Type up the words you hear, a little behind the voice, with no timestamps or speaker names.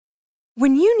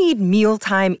When you need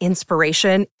mealtime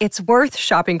inspiration, it's worth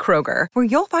shopping Kroger, where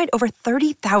you'll find over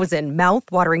 30,000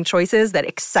 mouth-watering choices that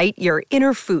excite your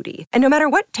inner foodie. And no matter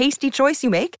what tasty choice you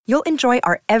make, you'll enjoy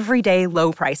our everyday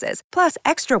low prices, plus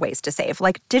extra ways to save,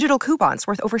 like digital coupons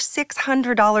worth over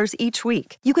 $600 each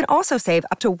week. You can also save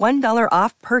up to $1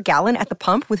 off per gallon at the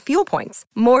pump with fuel points.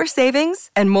 More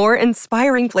savings and more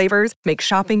inspiring flavors make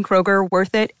shopping Kroger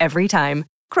worth it every time.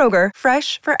 Kroger,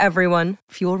 fresh for everyone.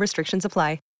 Fuel restrictions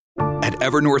apply. At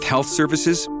Evernorth Health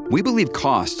Services, we believe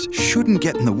costs shouldn't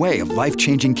get in the way of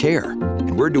life-changing care,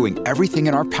 and we're doing everything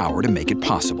in our power to make it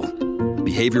possible.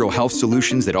 Behavioral health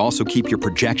solutions that also keep your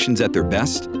projections at their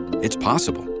best? It's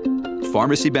possible.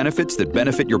 Pharmacy benefits that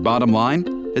benefit your bottom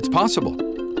line? It's possible.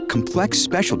 Complex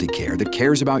specialty care that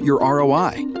cares about your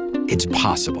ROI? It's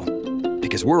possible.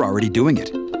 Because we're already doing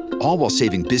it. All while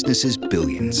saving businesses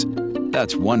billions.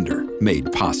 That's Wonder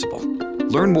made possible.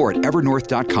 Learn more at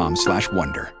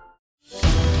evernorth.com/wonder.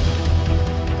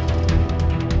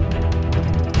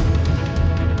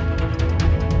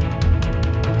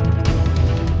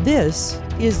 This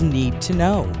is Need to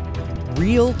Know.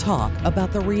 Real talk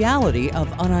about the reality of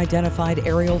unidentified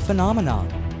aerial phenomena.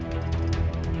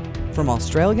 From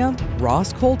Australia,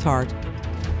 Ross Coulthart.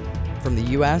 From the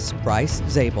U.S., Bryce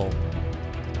Zabel.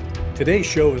 Today's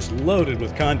show is loaded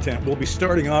with content. We'll be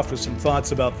starting off with some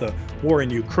thoughts about the war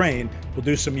in Ukraine. We'll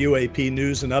do some UAP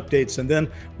news and updates, and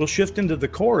then we'll shift into the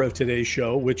core of today's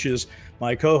show, which is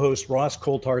my co-host Ross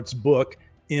Coulthart's book,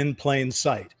 In Plain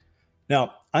Sight.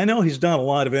 Now, I know he's done a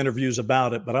lot of interviews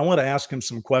about it, but I want to ask him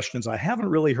some questions I haven't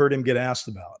really heard him get asked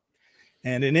about.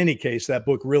 And in any case, that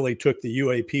book really took the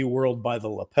UAP world by the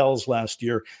lapels last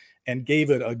year and gave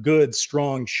it a good,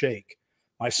 strong shake.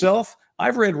 Myself,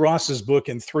 I've read Ross's book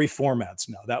in 3 formats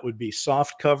now. That would be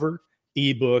softcover,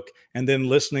 ebook, and then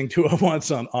listening to it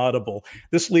once on Audible.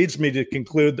 This leads me to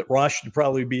conclude that Ross should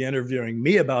probably be interviewing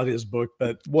me about his book,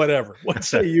 but whatever. What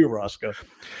say you, Roscoe?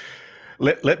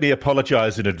 Let me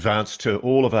apologize in advance to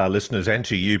all of our listeners and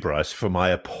to you, Bryce, for my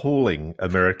appalling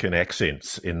American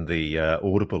accents in the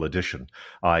Audible edition.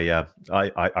 I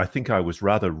think I was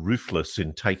rather ruthless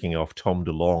in taking off Tom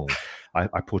DeLonge.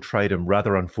 I portrayed him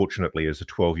rather unfortunately as a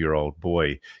 12-year-old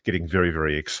boy getting very,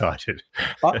 very excited.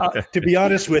 To be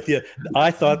honest with you,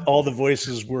 I thought all the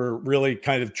voices were really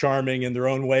kind of charming in their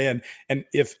own way. And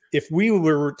if we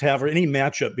were to have any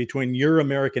matchup between your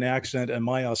American accent and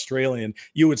my Australian,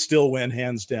 you would still win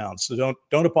hands down. So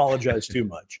don't apologize too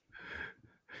much.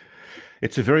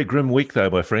 It's a very grim week, though,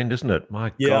 my friend, isn't it?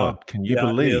 My God, can you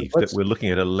believe that we're looking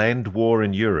at a land war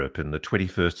in Europe in the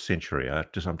 21st century?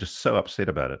 I'm just so upset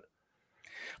about it.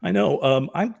 I know.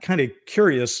 I'm kind of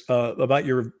curious about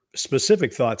your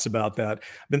specific thoughts about that.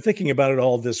 I've been thinking about it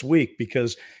all this week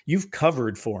because you've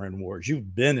covered foreign wars.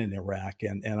 You've been in Iraq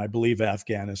and I believe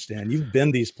Afghanistan. You've been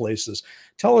these places.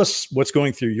 Tell us what's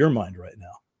going through your mind right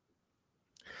now.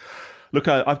 Look,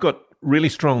 I've got really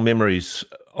strong memories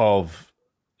of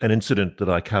an incident that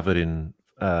I covered in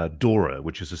Dora,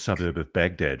 which is a suburb of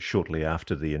Baghdad, shortly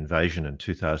after the invasion in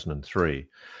 2003.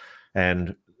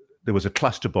 And there was a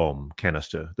cluster bomb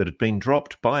canister that had been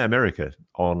dropped by America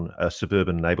on a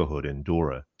suburban neighborhood in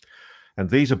Dora. And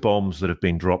these are bombs that have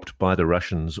been dropped by the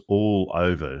Russians all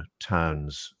over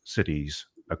towns, cities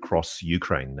across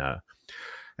Ukraine now.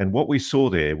 And what we saw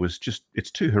there was just,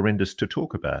 it's too horrendous to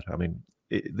talk about. I mean,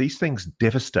 these things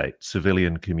devastate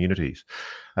civilian communities.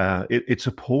 It's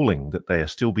appalling that they are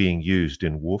still being used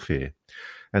in warfare.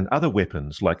 And other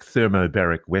weapons like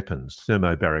thermobaric weapons,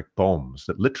 thermobaric bombs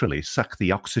that literally suck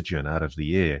the oxygen out of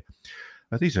the air.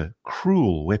 These are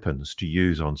cruel weapons to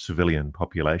use on civilian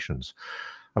populations.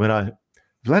 I mean,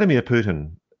 Vladimir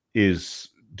Putin is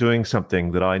doing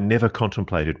something that I never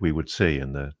contemplated we would see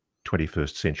in the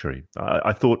 21st century.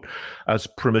 I thought us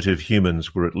primitive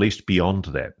humans were at least beyond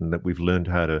that and that we've learned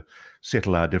how to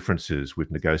settle our differences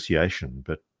with negotiation,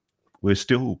 but we're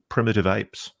still primitive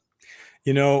apes.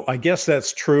 You know, I guess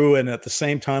that's true. And at the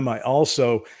same time, I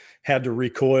also had to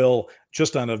recoil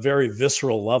just on a very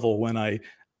visceral level when I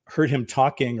heard him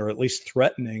talking or at least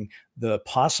threatening the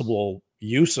possible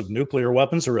use of nuclear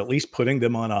weapons, or at least putting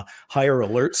them on a higher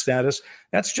alert status.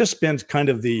 That's just been kind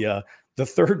of the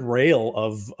third rail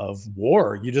of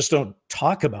war. You just don't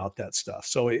talk about that stuff.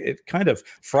 So it kind of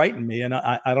frightened me. And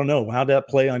I don't know, how'd that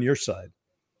play on your side?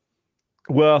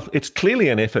 Well, it's clearly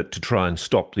an effort to try and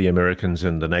stop the Americans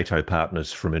and the NATO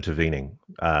partners from intervening,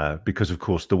 because, of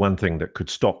course, the one thing that could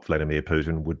stop Vladimir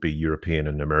Putin would be European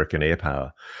and American air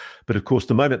power. But, of course,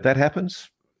 the moment that happens,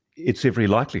 it's every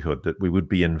likelihood that we would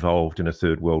be involved in a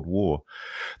third world war.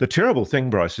 The terrible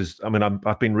thing, Bryce, is, I mean,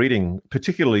 I've been reading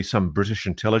particularly some British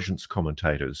intelligence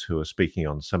commentators who are speaking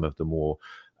on some of the more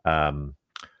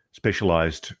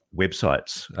specialized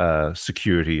websites,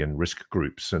 security and risk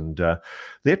groups. And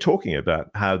they're talking about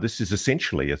how this is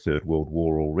essentially a third world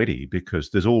war already, because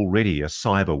there's already a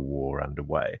cyber war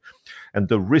underway. And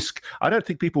the risk, I don't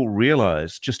think people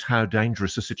realize just how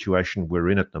dangerous a situation we're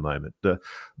in at the moment. The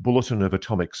Bulletin of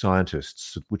Atomic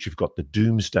Scientists, which have got the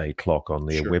doomsday clock on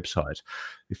their website,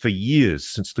 for years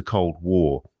since the Cold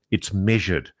War, it's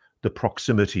measured the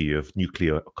proximity of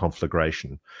nuclear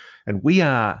conflagration. And we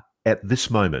are, at this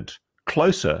moment,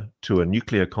 closer to a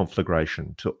nuclear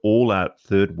conflagration, to all-out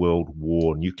Third World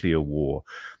War, nuclear war,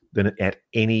 than at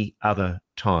any other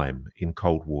time in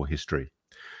Cold War history.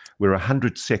 We're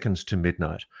 100 seconds to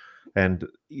midnight. And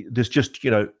there's just,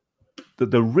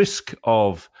 the risk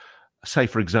of, say,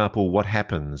 for example, what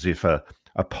happens if a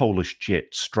Polish jet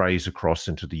strays across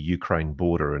into the Ukraine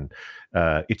border and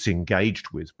it's engaged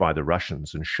with by the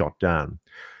Russians and shot down.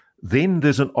 Then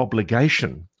there's an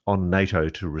obligation on NATO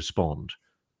to respond.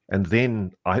 And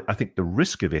then I think the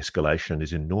risk of escalation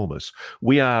is enormous.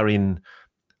 We are in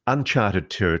uncharted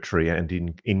territory and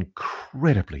in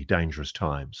incredibly dangerous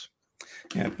times.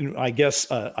 And I guess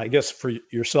for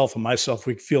yourself and myself,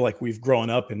 we feel like we've grown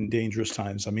up in dangerous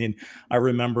times. I mean, I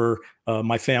remember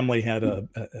my family had a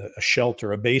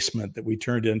shelter, a basement that we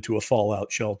turned into a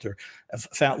fallout shelter. A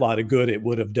fat lot of good it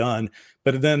would have done.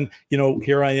 But then,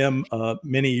 here I am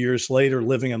many years later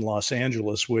living in Los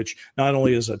Angeles, which not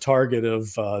only is a target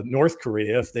of North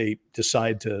Korea if they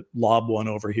decide to lob one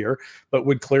over here, but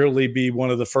would clearly be one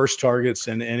of the first targets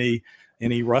in any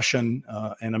Russian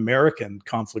and American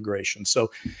conflagration.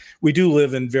 So we do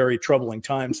live in very troubling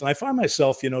times. And I find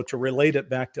myself, to relate it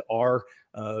back to our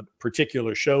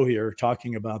particular show here,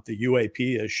 talking about the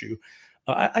UAP issue,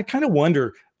 I kind of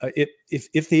wonder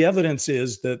if the evidence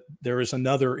is that there is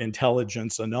another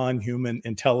intelligence, a non-human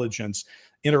intelligence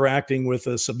interacting with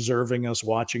us, observing us,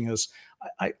 watching us.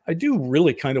 I do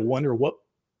really kind of wonder what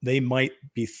they might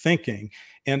be thinking.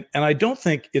 And I don't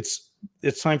think it's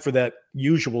time for that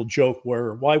usual joke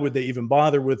where why would they even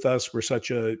bother with us? We're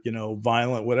such a,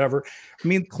 violent, whatever. I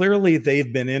mean, clearly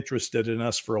they've been interested in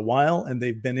us for a while, and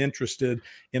they've been interested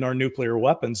in our nuclear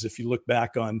weapons. If you look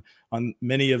back on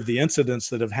many of the incidents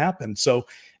that have happened. So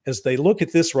as they look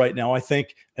at this right now, I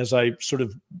think as I sort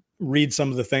of read some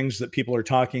of the things that people are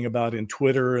talking about in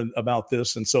Twitter and about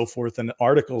this and so forth and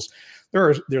articles,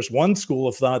 there's one school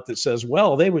of thought that says,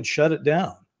 well, they would shut it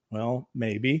down. Well,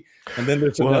 maybe. And then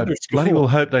there's another school. I bloody well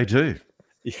hope they do.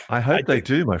 Yeah, I hope they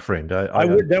do, my friend. I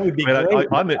would. That would be great.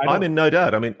 I'm in no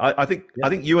doubt. I mean, I think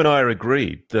you and I are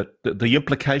agreed that the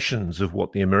implications of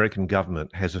what the American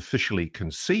government has officially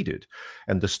conceded,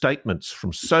 and the statements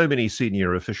from so many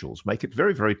senior officials make it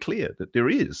very, very clear that there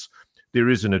is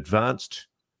an advanced,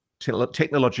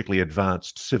 technologically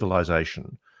advanced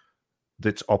civilization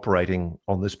that's operating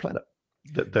on this planet.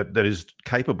 That is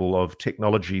capable of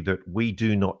technology that we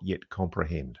do not yet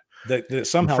comprehend. That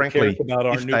somehow cares about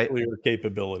our nuclear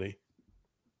capability.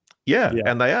 Yeah,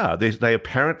 and they are. They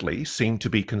apparently seem to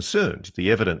be concerned.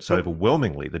 The evidence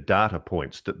overwhelmingly, the data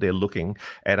points that they're looking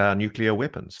at our nuclear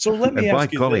weapons. So let me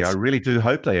ask you this. By golly, I really do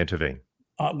hope they intervene.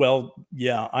 Well,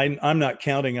 yeah, I'm not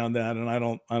counting on that, and I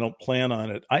don't plan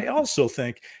on it. I also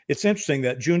think it's interesting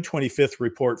that June 25th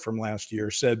report from last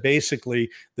year said basically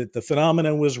that the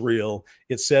phenomenon was real.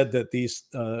 It said that these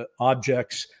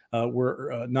objects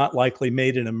were not likely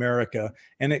made in America,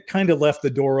 and it kind of left the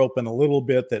door open a little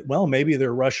bit that, well, maybe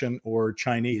they're Russian or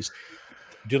Chinese.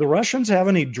 Do the Russians have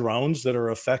any drones that are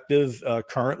effective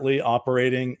currently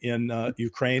operating in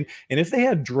Ukraine? And if they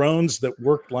had drones that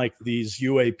worked like these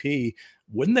UAP,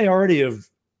 wouldn't they already have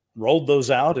rolled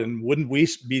those out? And wouldn't we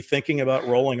be thinking about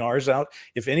rolling ours out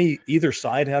if either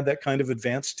side had that kind of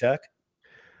advanced tech?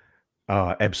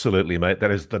 Absolutely, mate.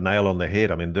 That is the nail on the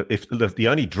head. I mean, if the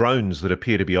only drones that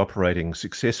appear to be operating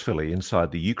successfully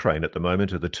inside the Ukraine at the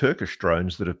moment are the Turkish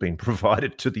drones that have been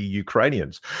provided to the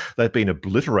Ukrainians. They've been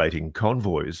obliterating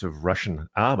convoys of Russian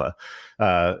armor.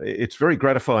 It's very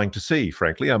gratifying to see,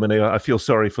 frankly. I mean, I feel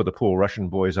sorry for the poor Russian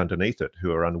boys underneath it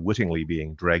who are unwittingly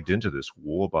being dragged into this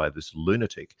war by this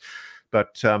lunatic.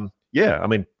 But yeah, I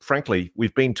mean, frankly,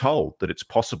 we've been told that it's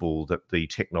possible that the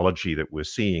technology that we're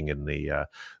seeing in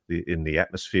the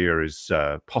atmosphere is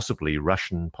possibly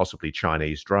Russian, possibly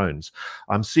Chinese drones.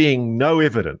 I'm seeing no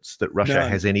evidence that Russia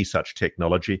has any such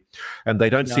technology, and they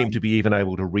don't seem to be even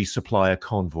able to resupply a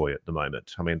convoy at the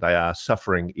moment. I mean, they are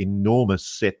suffering enormous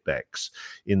setbacks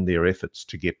in their efforts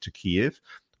to get to Kiev.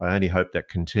 I only hope that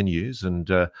continues,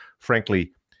 and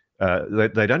frankly,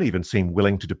 they don't even seem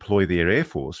willing to deploy their air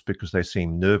force because they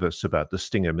seem nervous about the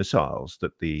Stinger missiles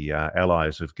that the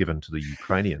allies have given to the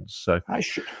Ukrainians. So I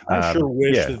sure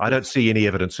wish. I don't see any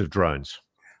evidence of drones.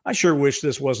 I sure wish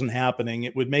this wasn't happening.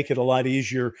 It would make it a lot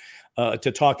easier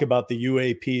to talk about the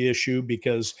UAP issue,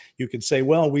 because you could say,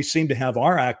 well, we seem to have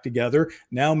our act together.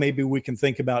 Now maybe we can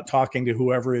think about talking to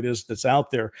whoever it is that's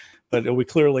out there. But we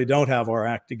clearly don't have our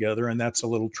act together, and that's a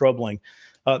little troubling.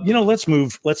 Let's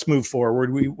move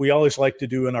forward. We always like to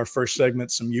do in our first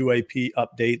segment some UAP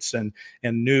updates and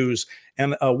news.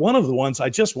 And one of the ones I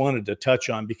just wanted to touch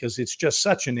on, because it's just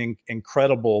such an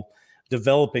incredible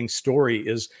developing story,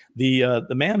 is the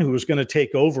man who was going to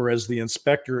take over as the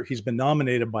inspector. He's been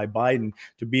nominated by Biden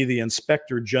to be the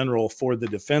inspector general for the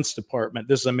Defense Department.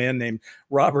 This is a man named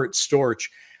Robert Storch.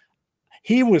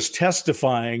 He was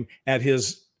testifying at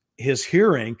his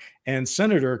hearing, and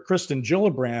Senator Kirsten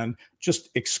Gillibrand just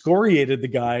excoriated the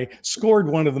guy, scored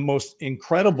one of the most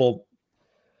incredible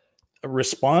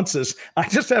responses. I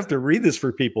just have to read this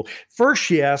for people. First,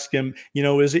 she asked him,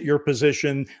 is it your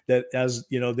position that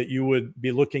that you would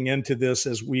be looking into this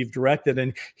as we've directed?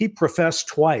 And he professed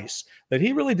twice that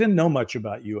he really didn't know much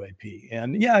about UAP.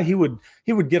 And yeah, he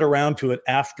would get around to it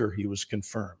after he was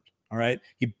confirmed. All right.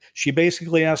 She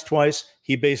basically asked twice.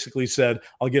 He basically said,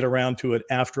 I'll get around to it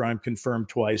after I'm confirmed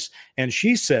twice. And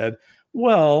she said,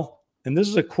 well, and this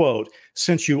is a quote,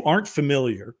 since you aren't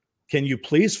familiar, can you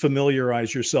please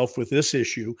familiarize yourself with this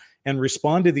issue and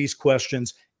respond to these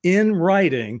questions in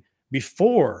writing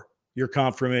before your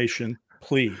confirmation,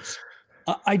 please?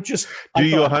 Do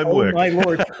your homework. Oh, my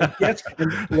Lord. Yes.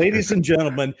 And ladies and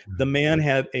gentlemen, the man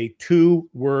had a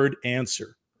 2-word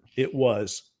answer. It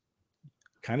was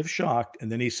kind of shocked.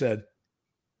 And then he said,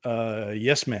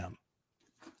 yes, ma'am.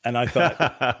 And I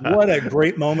thought, what a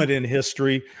great moment in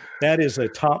history. That is a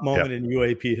top moment in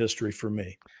UAP history for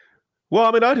me. Well,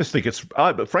 I mean, I just think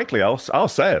but frankly, I'll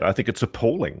say it. I think it's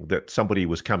appalling that somebody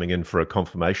was coming in for a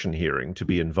confirmation hearing to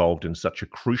be involved in such a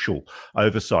crucial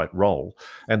oversight role,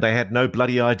 and they had no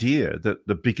bloody idea that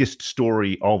the biggest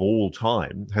story of all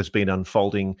time has been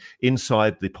unfolding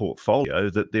inside the portfolio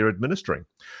that they're administering.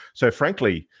 So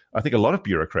frankly, I think a lot of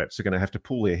bureaucrats are going to have to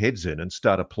pull their heads in and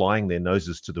start applying their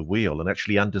noses to the wheel and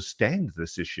actually understand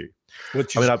this issue.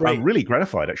 I'm really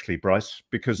gratified, actually, Bryce,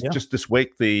 because just this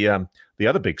week, the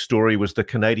other big story was the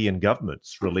Canadian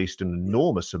government's released an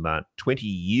enormous amount, 20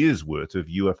 years worth of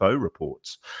UFO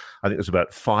reports. I think there's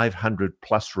about 500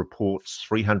 plus reports,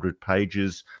 300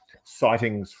 pages,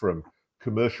 sightings from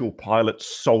commercial pilots,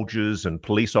 soldiers, and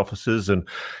police officers. And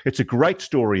it's a great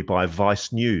story by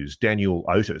Vice News, Daniel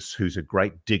Otis, who's a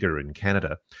great digger in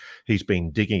Canada. He's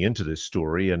been digging into this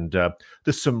story, and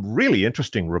there's some really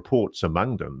interesting reports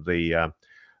among them.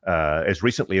 As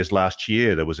recently as last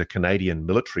year, there was a Canadian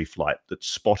military flight that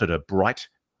spotted a bright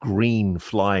green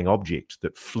flying object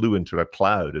that flew into a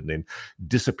cloud and then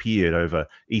disappeared over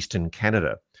eastern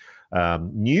Canada.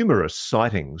 Numerous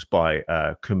sightings by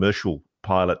commercial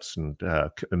pilots and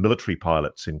military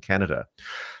pilots in Canada.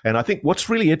 And I think what's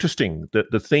really interesting,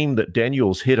 that the theme that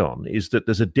Daniel's hit on, is that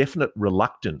there's a definite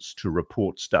reluctance to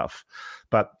report stuff.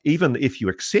 But even if you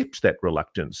accept that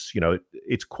reluctance,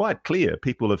 it's quite clear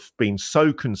people have been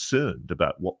so concerned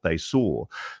about what they saw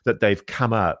that they've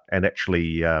come out and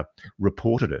actually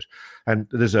reported it. And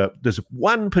there's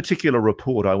one particular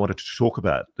report I wanted to talk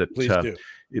about that Please do.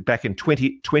 Back in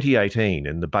 2018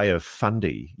 in the Bay of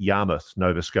Fundy, Yarmouth,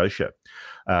 Nova Scotia,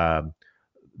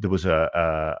 there was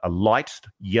a light,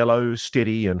 yellow,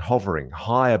 steady and hovering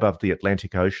high above the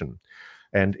Atlantic Ocean.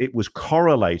 And it was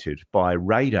correlated by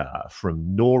radar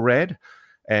from NORAD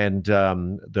and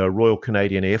the Royal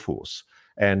Canadian Air Force.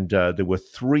 And there were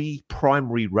 3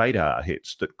 primary radar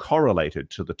hits that correlated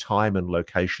to the time and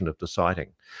location of the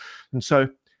sighting. And so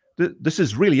this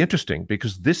is really interesting,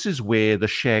 because this is where the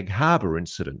Shag Harbour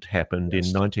incident happened in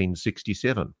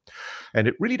 1967. And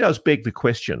it really does beg the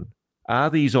question, are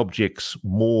these objects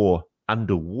more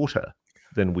underwater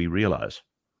than we realize?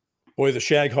 Boy, the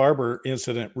Shag Harbour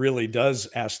incident really does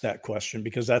ask that question,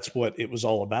 because that's what it was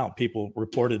all about. People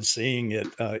reported seeing it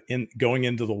going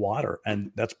into the water,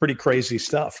 and that's pretty crazy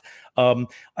stuff.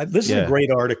 This is a great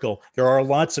article. There are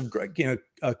lots of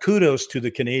kudos to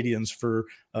the Canadians for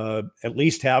at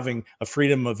least having a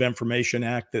Freedom of Information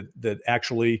Act that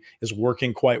actually is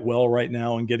working quite well right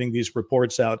now and getting these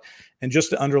reports out. And just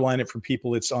to underline it for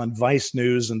people, it's on Vice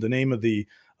News, and the name of the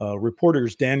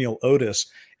reporters Daniel Otis.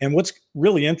 And what's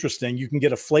really interesting, you can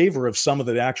get a flavor of some of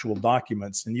the actual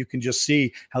documents, and you can just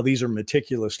see how these are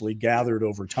meticulously gathered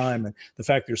over time. And the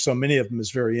fact there's so many of them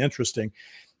is very interesting.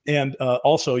 And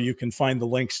also, you can find the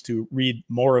links to read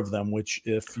more of them, which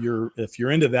if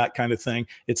you're into that kind of thing,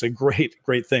 it's a great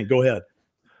thing. Go ahead.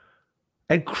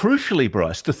 And crucially,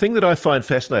 Bryce, the thing that I find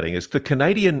fascinating is the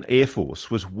Canadian Air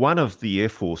Force was one of the Air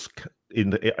Force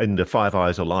in the Five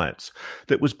Eyes Alliance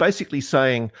that was basically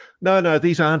saying, no,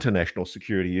 these aren't a national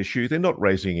security issue. They're not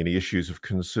raising any issues of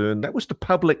concern. That was the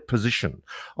public position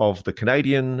of the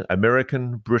Canadian,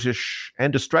 American, British,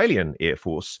 and Australian Air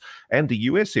Force and the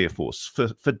US Air Force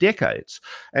for decades.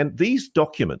 And these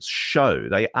documents show,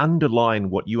 they underline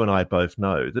what you and I both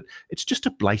know, that it's just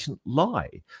a blatant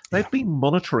lie. They've been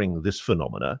monitoring this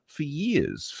phenomena for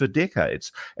years, for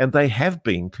decades, and they have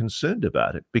been concerned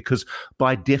about it because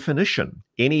by definition,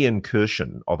 any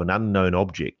incursion of an unknown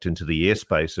object into the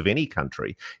airspace of any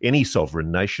country, any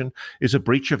sovereign nation, is a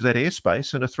breach of that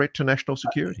airspace and a threat to national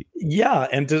security.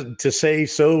 And to say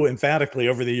so emphatically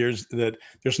over the years that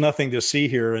there's nothing to see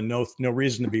here and no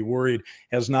reason to be worried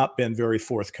has not been very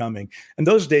forthcoming. And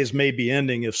those days may be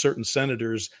ending if certain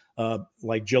senators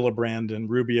like Gillibrand and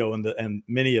Rubio and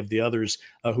many of the others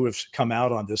who have come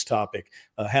out on this topic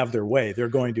have their way. They're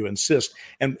going to insist.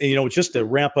 And, just to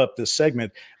wrap up this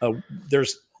segment,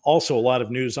 there's also a lot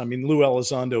of news. I mean, Lou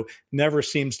Elizondo never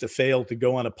seems to fail to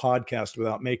go on a podcast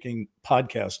without making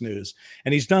podcast news.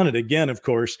 And he's done it again, of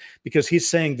course, because he's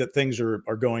saying that things are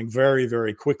going very,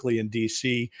 very quickly in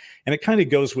D.C. And it kind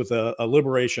of goes with a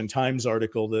Liberation Times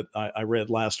article that I read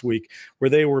last week,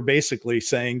 where they were basically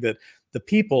saying that the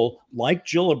people like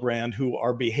Gillibrand who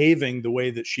are behaving the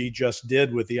way that she just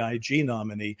did with the IG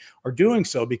nominee are doing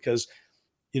so because,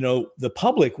 the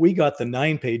public, we got the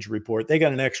 9-page report. They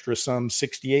got an extra some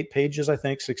 68 pages, I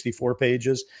think, 64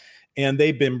 pages. And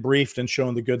they've been briefed and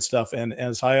shown the good stuff. And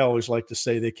as I always like to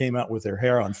say, they came out with their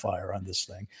hair on fire on this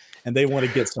thing. And they want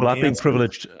to get some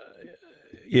answers.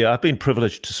 I've been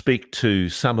privileged to speak to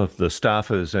some of the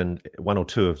staffers and one or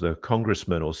two of the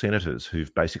congressmen or senators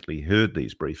who've basically heard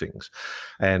these briefings.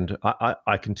 And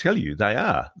I can tell you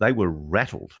they were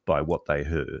rattled by what they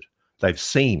heard. They've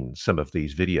seen some of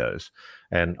these videos,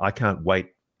 and I can't wait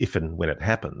if and when it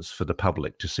happens for the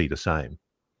public to see the same.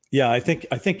 Yeah, I think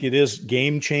it is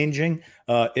game changing.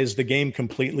 Is the game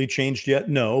completely changed yet?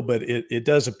 No, but it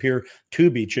does appear to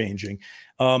be changing.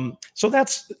 So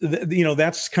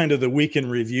that's kind of the week in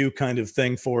review kind of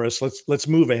thing for us. Let's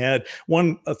move ahead.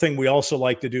 One thing we also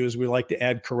like to do is we like to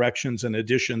add corrections and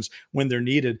additions when they're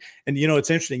needed. And it's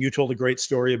interesting. You told a great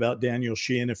story about Daniel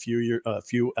Sheehan a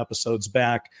few episodes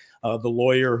back, the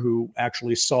lawyer who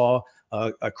actually saw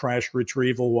a crash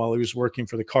retrieval while he was working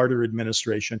for the Carter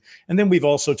administration. And then we've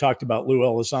also talked about Lou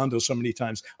Elizondo so many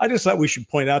times. I just thought we should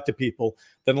point out to people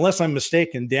that unless I'm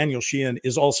mistaken, Daniel Sheehan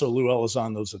is also Lou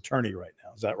Elizondo's attorney right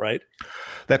now. Is that right?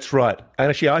 That's right. And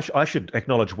actually, I should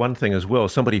acknowledge one thing as well.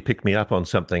 Somebody picked me up on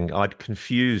something. I'd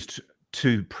confused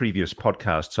two previous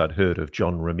podcasts I'd heard of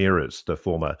John Ramirez, the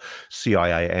former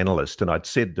CIA analyst, and I'd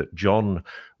said that John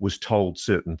was told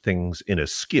certain things in a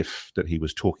skiff that he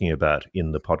was talking about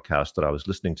in the podcast that I was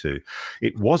listening to.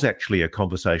 It was actually a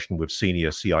conversation with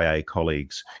senior CIA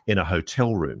colleagues in a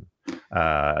hotel room,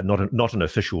 not an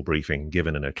official briefing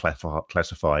given in a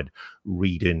classified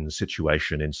read-in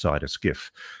situation inside a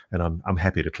skiff. And I'm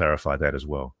happy to clarify that as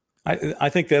well. I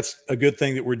think that's a good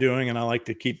thing that we're doing, and I like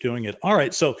to keep doing it. All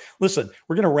right, so listen,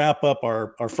 we're going to wrap up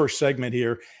our first segment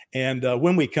here, and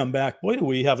when we come back, boy, do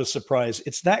we have a surprise.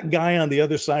 It's that guy on the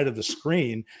other side of the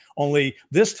screen, only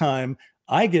this time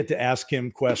I get to ask him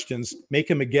questions, make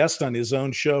him a guest on his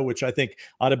own show, which I think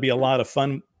ought to be a lot of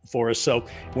fun for us. So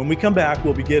when we come back,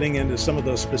 we'll be getting into some of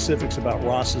those specifics about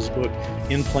Ross's book,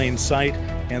 In Plain Sight,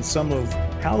 and some of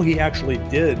how he actually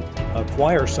did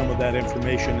acquire some of that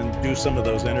information and do some of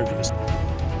those interviews.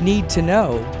 Need to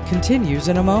Know continues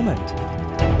in a moment.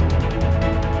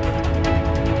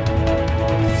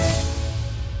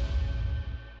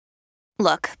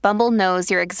 Look, Bumble knows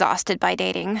you're exhausted by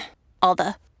dating. All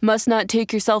the must not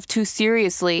take yourself too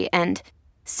seriously and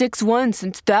 6'1"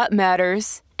 since that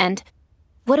matters. And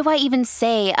what do I even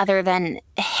say other than,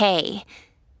 hey?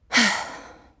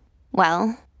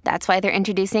 Well, that's why they're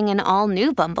introducing an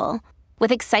all-new Bumble,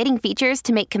 with exciting features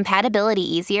to make compatibility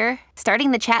easier,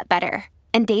 starting the chat better,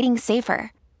 and dating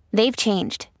safer. They've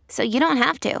changed, so you don't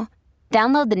have to.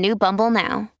 Download the new Bumble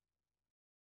now.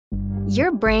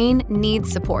 Your brain needs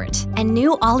support, and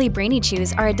new Ollie Brainy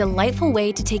Chews are a delightful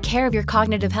way to take care of your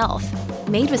cognitive health.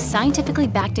 Made with scientifically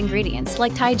backed ingredients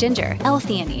like Thai ginger,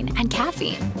 L-theanine, and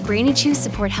caffeine, Brainy Chews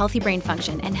support healthy brain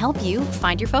function and help you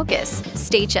find your focus,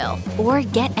 stay chill, or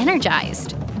get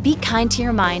energized. Be kind to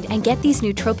your mind and get these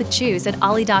nootropic chews at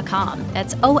ollie.com.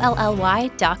 That's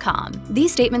OLLY.com.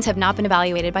 These statements have not been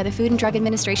evaluated by the Food and Drug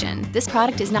Administration. This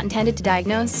product is not intended to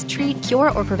diagnose, treat,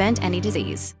 cure, or prevent any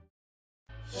disease.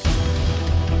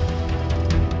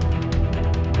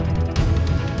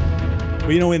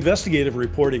 Well, investigative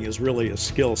reporting is really a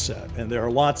skill set, and there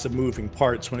are lots of moving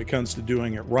parts when it comes to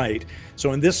doing it right.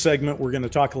 So in this segment, we're going to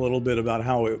talk a little bit about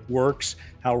how it works,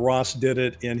 how Ross did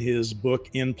it in his book,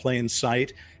 In Plain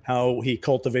Sight, how he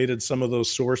cultivated some of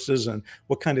those sources and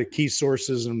what kind of key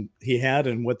sources he had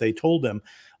and what they told him.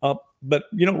 But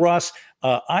Ross,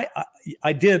 I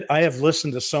have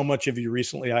listened to so much of you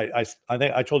recently. I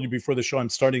think I told you before the show, I'm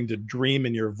starting to dream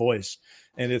in your voice,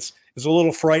 and it's a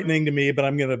little frightening to me, but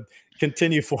I'm going to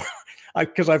continue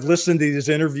because I've listened to these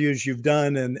interviews you've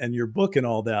done and your book and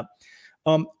all that.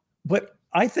 But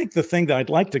I think the thing that I'd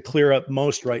like to clear up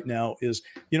most right now is,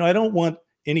 I don't want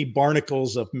any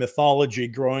barnacles of mythology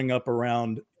growing up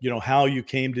around, how you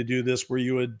came to do this. Were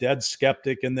you a dead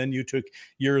skeptic and then you took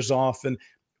years off? And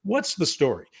what's the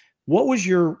story? What was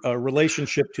your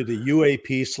relationship to the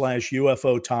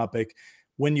UAP/UFO topic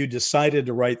when you decided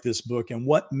to write this book, and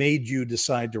what made you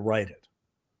decide to write it?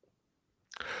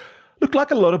 Look,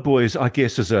 like a lot of boys, I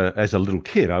guess, as a little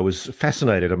kid, I was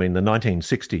fascinated. I mean, the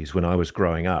 1960s, when I was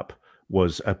growing up,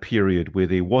 was a period where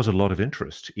there was a lot of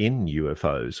interest in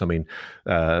UFOs. I mean,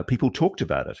 people talked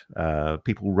about it.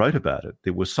 People wrote about it.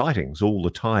 There were sightings all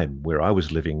the time where I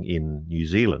was living in New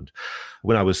Zealand.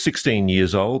 When I was 16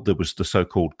 years old, there was the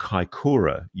so-called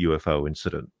Kaikoura UFO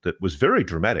incident that was very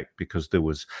dramatic because there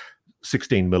was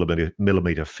 16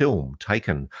 millimeter film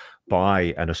taken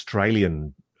by an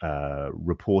Australian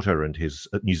reporter and his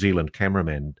New Zealand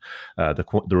cameraman.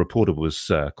 The reporter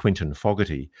was Quentin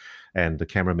Fogarty, and the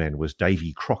cameraman was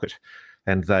Davy Crockett.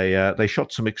 And they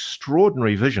shot some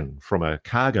extraordinary vision from a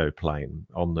cargo plane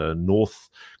on the north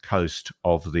coast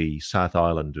of the South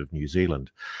Island of New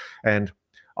Zealand. And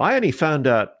I only found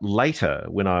out later,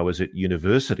 when I was at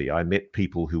university, I met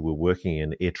people who were working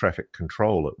in air traffic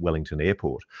control at Wellington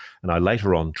Airport, and I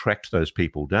later on tracked those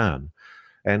people down.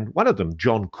 And one of them,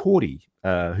 John Cordy,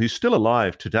 who's still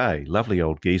alive today, lovely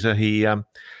old geezer, he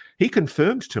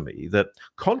confirmed to me that,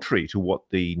 contrary to what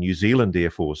the New Zealand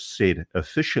Air Force said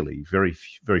officially very,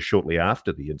 very shortly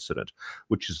after the incident,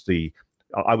 which is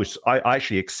I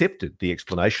actually accepted the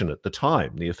explanation at the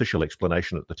time, the official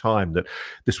explanation at the time, that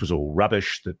this was all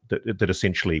rubbish, that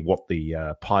essentially what the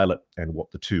pilot and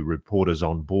what the two reporters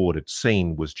on board had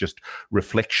seen was just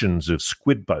reflections of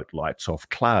squid boat lights off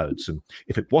clouds. And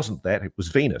if it wasn't that, it was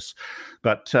Venus.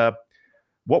 But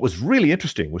what was really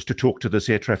interesting was to talk to this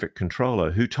air traffic controller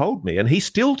who told me, and he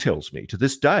still tells me to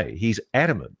this day, he's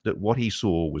adamant that what he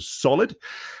saw was solid,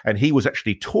 and he was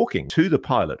actually talking to the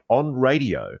pilot on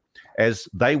radio as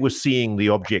they were seeing the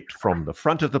object from the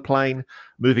front of the plane,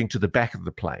 moving to the back of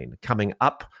the plane, coming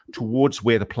up towards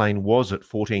where the plane was at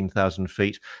 14,000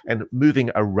 feet and moving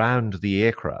around the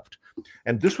aircraft.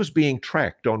 And this was being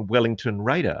tracked on Wellington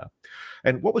radar.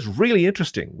 And what was really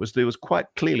interesting was there was quite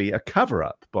clearly a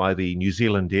cover-up by the New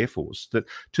Zealand Air Force that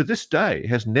to this day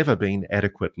has never been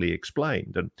adequately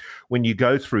explained. And when you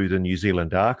go through the New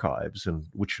Zealand archives, and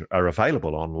which are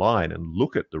available online, and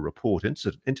look at the report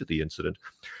into the incident,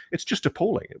 it's just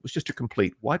appalling. It was just a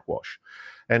complete whitewash.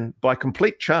 And by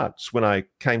complete chance, when I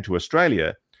came to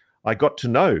Australia, I got to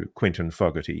know Quentin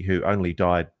Fogarty, who only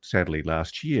died, sadly,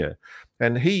 last year.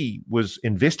 And he was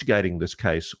investigating this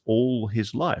case all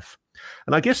his life.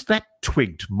 And I guess that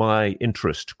twigged my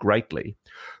interest greatly.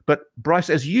 But Bryce,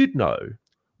 as you'd know,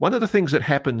 one of the things that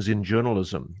happens in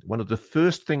journalism, one of the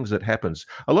first things that happens,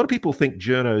 a lot of people think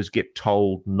journos get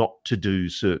told not to do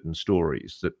certain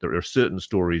stories, that there are certain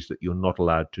stories that you're not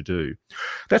allowed to do.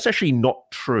 That's actually not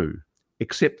true,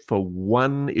 except for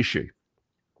one issue.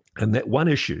 And that one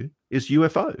issue is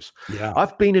UFOs. Yeah.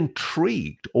 I've been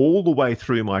intrigued all the way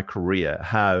through my career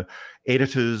how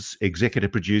editors,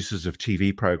 executive producers of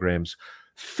TV programs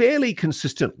fairly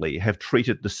consistently have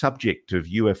treated the subject of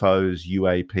UFOs,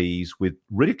 UAPs with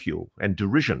ridicule and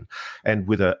derision and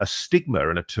with a stigma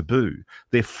and a taboo.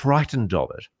 They're frightened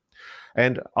of it.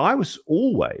 And I was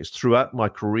always, throughout my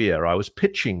career, I was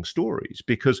pitching stories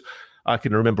because I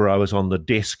can remember I was on the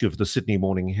desk of the Sydney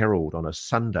Morning Herald on a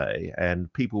Sunday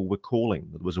and people were calling.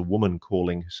 There was a woman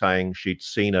calling saying she'd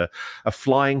seen a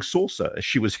flying saucer as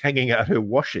she was hanging out her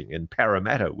washing in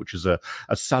Parramatta, which is a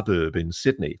suburb in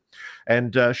Sydney.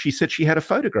 And she said she had a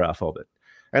photograph of it.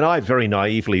 And I very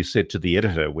naively said to the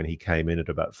editor when he came in at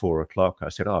about 4 o'clock, I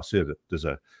said, "Oh, sir, there's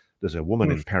a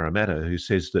woman in Parramatta who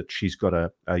says that she's got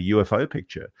a UFO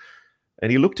picture."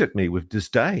 And he looked at me with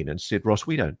disdain and said, "Ross,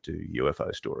 we don't do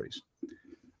UFO stories."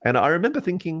 And I remember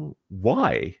thinking,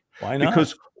 why? Why not?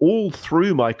 Because all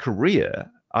through my career,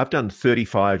 I've done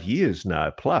 35 years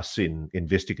now plus in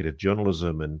investigative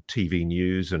journalism and TV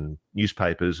news and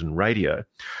newspapers and radio.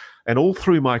 And all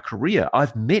through my career,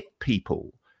 I've met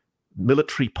people,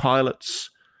 military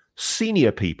pilots,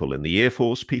 senior people in the Air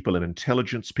Force, people in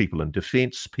intelligence, people in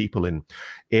defense, people in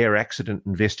air accident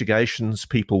investigations,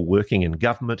 people working in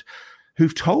government,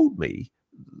 who've told me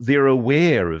they're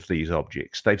aware of these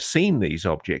objects, they've seen these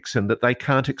objects, and that they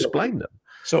can't explain them.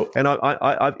 So, and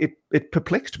it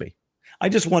perplexed me. I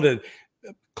just want to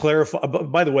clarify.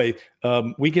 By the way,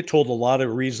 we get told a lot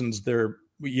of reasons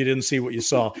you didn't see what you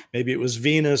saw. Maybe it was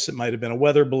Venus, it might have been a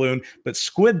weather balloon, but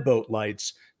squid boat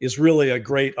lights is really a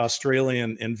great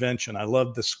Australian invention. I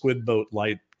love the squid boat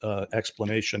light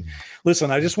explanation. Listen,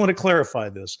 I just want to clarify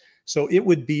this. So it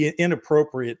would be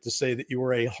inappropriate to say that you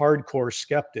were a hardcore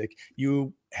skeptic.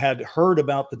 You had heard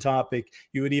about the topic,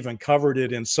 you had even covered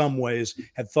it in some ways,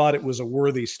 had thought it was a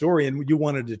worthy story, and you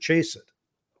wanted to chase it.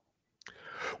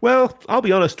 Well, I'll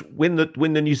be honest, when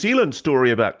the New Zealand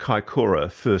story about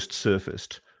Kaikoura first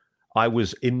surfaced, I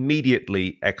was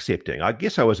immediately accepting. I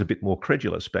guess I was a bit more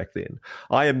credulous back then.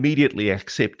 I immediately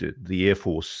accepted the Air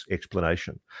Force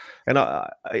explanation. And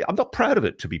I'm not proud of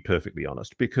it, to be perfectly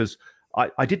honest, because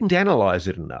I didn't analyse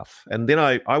it enough. And then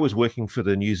I was working for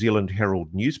the New Zealand Herald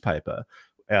newspaper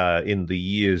in the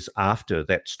years after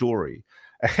that story.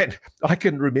 And I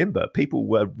can remember people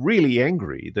were really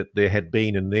angry that there had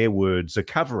been, in their words, a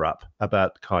cover-up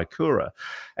about Kaikoura.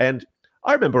 And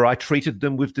I remember I treated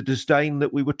them with the disdain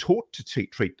that we were taught to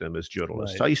treat them as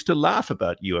journalists. Right. I used to laugh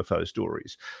about UFO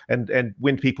stories. And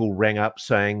when people rang up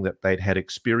saying that they'd had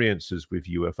experiences with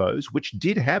UFOs, which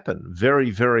did happen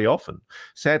very, very often,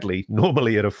 sadly,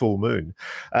 normally at a full moon,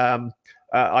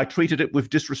 I treated it with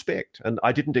disrespect, and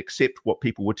I didn't accept what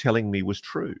people were telling me was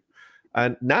true.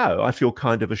 And now I feel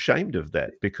kind of ashamed of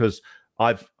that, because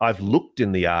I've looked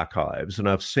in the archives and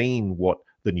I've seen what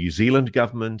the New Zealand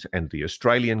government and the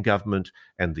Australian government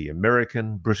and the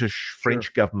American, British,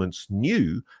 French governments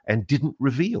knew and didn't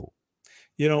reveal.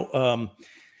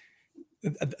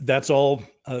 That's all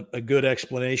a good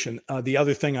explanation. The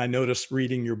other thing I noticed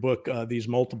reading your book these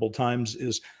multiple times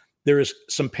is there is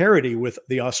some parity with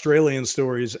the Australian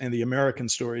stories and the American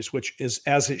stories, which is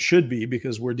as it should be,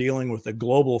 because we're dealing with a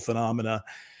global phenomena.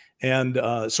 And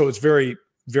so it's very,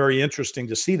 very interesting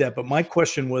to see that. But my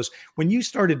question was, when you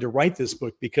started to write this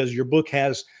book, because your book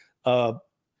has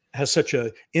such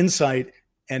a insight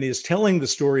and is telling the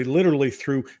story literally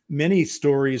through many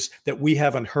stories that we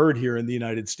haven't heard here in the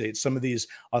United States, some of these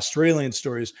Australian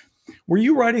stories. Were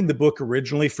you writing the book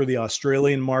originally for the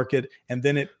Australian market and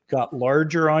then it got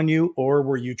larger on you, or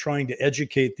were you trying to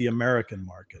educate the American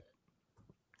market?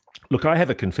 Look, I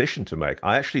have a confession to make.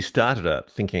 I actually started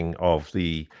out thinking of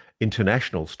the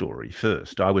international story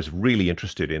first. I was really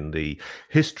interested in the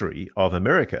history of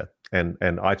America, and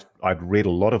I'd read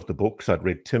a lot of the books. I'd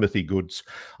read Timothy Good's,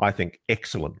 I think,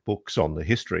 excellent books on the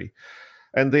history.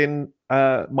 And then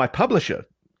my publisher,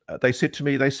 they said,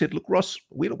 look, Ross,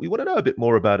 we want to know a bit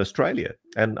more about Australia.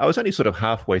 And I was only sort of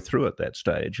halfway through at that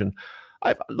stage. And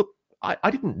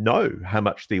I didn't know how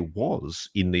much there was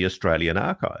in the Australian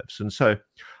archives. And so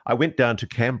I went down to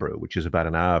Canberra, which is about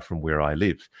an hour from where I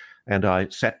live. And I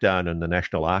sat down in the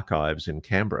National Archives in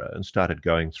Canberra and started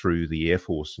going through the Air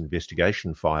Force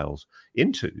investigation files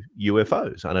into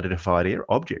UFOs, unidentified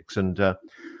air objects. And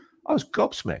I was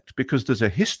gobsmacked, because there's a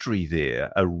history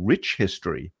there, a rich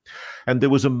history. And there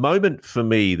was a moment for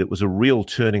me that was a real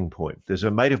turning point. There's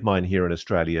a mate of mine here in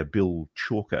Australia, Bill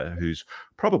Chalker, who's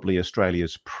probably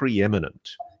Australia's preeminent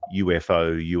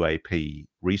UFO, UAP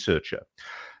researcher.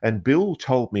 And Bill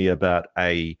told me about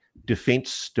a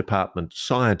Defense Department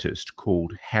scientist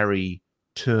called Harry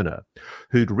Turner,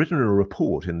 who'd written a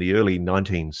report in the early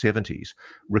 1970s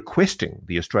requesting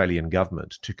the Australian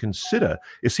government to consider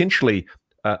essentially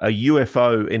a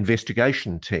UFO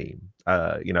investigation team,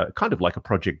 kind of like a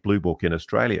Project Blue Book in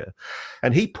Australia.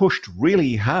 And he pushed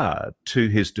really hard to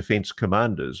his defense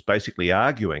commanders, basically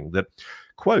arguing that,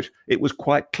 quote, it was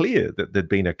quite clear that there'd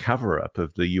been a cover-up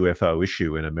of the UFO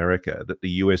issue in America, that the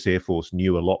US Air Force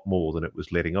knew a lot more than it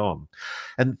was letting on.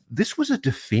 And this was a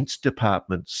Defense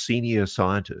Department senior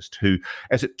scientist who,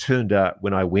 as it turned out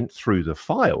when I went through the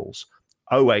files,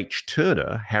 O.H.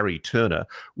 Turner, Harry Turner,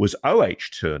 was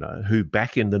O.H. Turner, who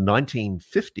back in the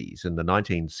 1950s and the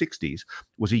 1960s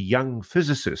was a young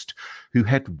physicist who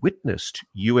had witnessed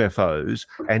UFOs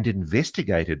and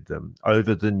investigated them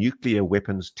over the nuclear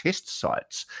weapons test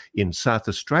sites in South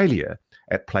Australia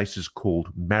at places called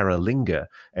Maralinga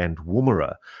and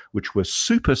Woomera, which were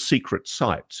super secret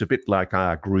sites, a bit like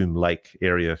our Groom Lake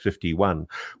Area 51,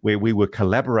 where we were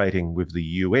collaborating with the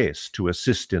US to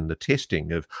assist in the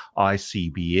testing of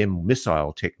ICBM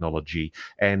missile technology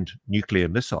and nuclear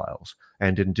missiles.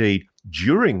 And indeed,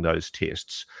 during those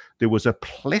tests, there was a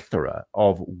plethora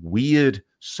of weird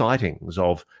sightings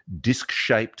of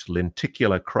disc-shaped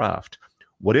lenticular craft,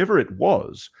 whatever it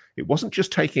wasn't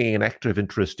just taking an active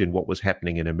interest in what was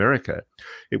happening in America.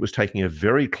 It was taking a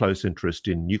very close interest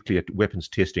in nuclear weapons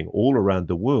testing all around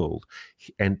the world,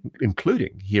 and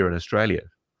including here in Australia.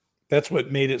 That's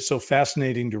what made it so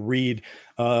fascinating to read.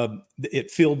 It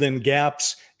filled in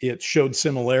gaps. It showed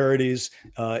similarities.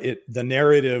 The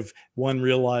narrative, one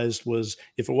realized, was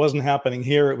if it wasn't happening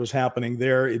here, it was happening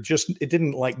there. It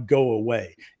didn't like go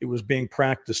away. It was being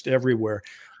practiced everywhere.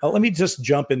 Let me just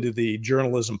jump into the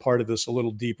journalism part of this a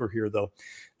little deeper here, though.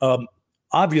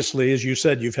 Obviously, as you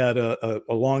said, you've had a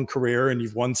long career and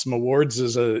you've won some awards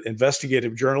as an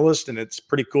investigative journalist, and it's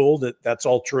pretty cool that that's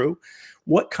all true.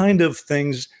 What kind of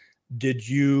things did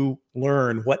you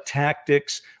learn? What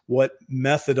tactics, what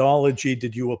methodology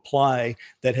did you apply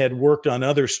that had worked on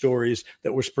other stories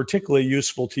that was particularly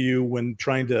useful to you when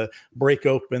trying to break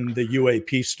open the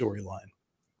UAP storyline?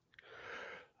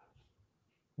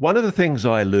 One of the things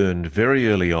I learned very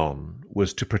early on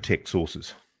was to protect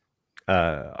sources.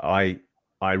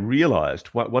 I realized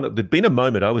there'd been a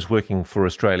moment I was working for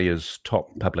Australia's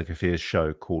top public affairs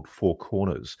show called Four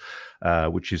Corners,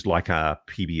 which is like our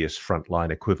PBS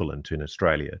Frontline equivalent in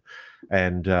Australia.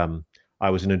 And I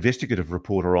was an investigative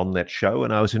reporter on that show,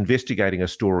 and I was investigating a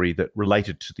story that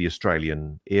related to the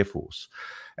Australian Air Force.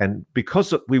 And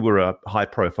because we were a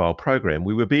high-profile program,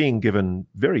 we were being given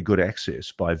very good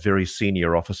access by very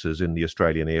senior officers in the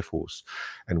Australian Air Force.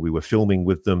 And we were filming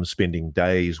with them, spending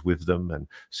days with them, and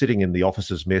sitting in the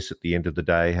officers' mess at the end of the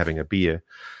day, having a beer.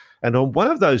 And on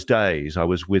one of those days, I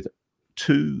was with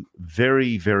two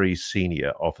very, very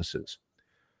senior officers.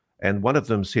 And one of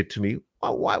them said to me,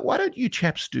 "Oh, why don't you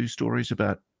chaps do stories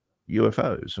about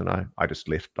UFOs?" And I just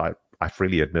left. I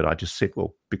freely admit, I just said,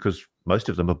 well, because most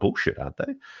of them are bullshit, aren't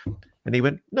they? And he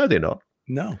went, no, they're not.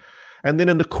 No. And then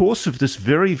in the course of this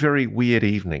very, very weird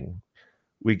evening,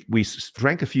 we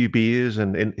drank a few beers,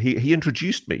 and he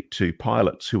introduced me to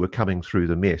pilots who were coming through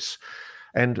the mess.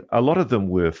 And a lot of them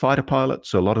were fighter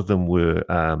pilots. A lot of them were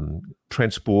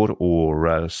transport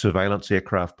or surveillance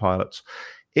aircraft pilots.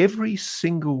 Every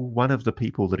single one of the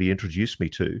people that he introduced me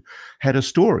to had a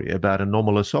story about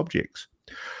anomalous objects.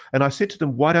 And I said to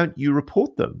them, why don't you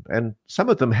report them? And some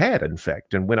of them had, in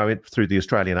fact. And when I went through the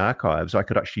Australian archives, I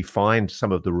could actually find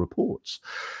some of the reports.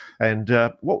 And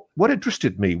what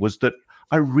interested me was that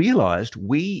I realized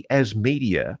we as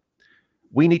media,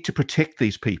 we need to protect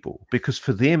these people, because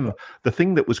for them, the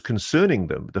thing that was concerning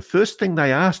them, the first thing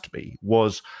they asked me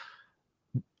was,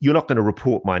 you're not going to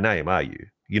report my name, are you?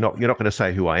 You're not going to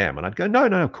say who I am. And I'd go, no,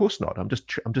 of course not. I'm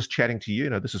just chatting to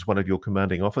you. This is one of your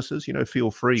commanding officers. Feel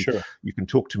free. Sure. You can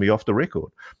talk to me off the record.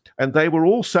 And they were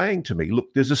all saying to me, look,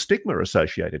 there's a stigma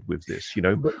associated with this.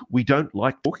 We don't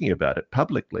like talking about it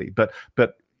publicly. But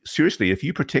seriously, if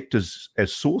you protect us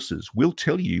as sources, we'll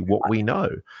tell you what we know.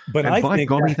 But and by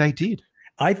golly, they did.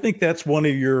 I think that's one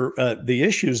of your the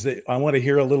issues that I want to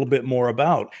hear a little bit more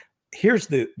about. Here's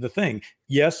the thing.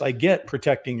 Yes, I get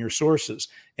protecting your sources,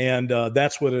 and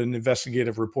that's what an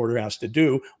investigative reporter has to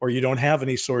do, or you don't have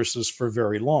any sources for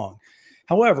very long.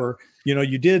 However,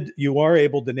 you are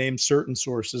able to name certain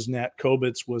sources. Nat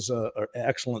Kobitz was an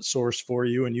excellent source for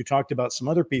you, and you talked about some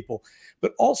other people.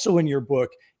 But also in your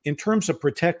book, in terms of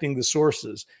protecting the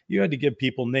sources, you had to give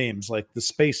people names like the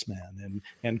Spaceman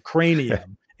and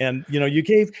Cranium. And, you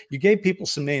gave people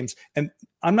some names, and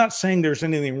I'm not saying there's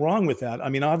anything wrong with that. I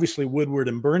mean, obviously Woodward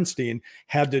and Bernstein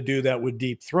had to do that with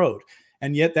Deep Throat,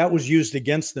 and yet that was used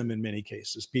against them in many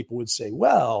cases. People would say,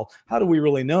 well, how do we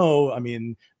really know? I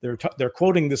mean, they're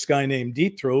quoting this guy named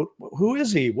Deep Throat. Who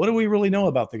is he? What do we really know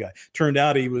about the guy? Turned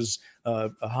out he was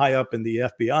high up in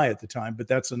the FBI at the time, but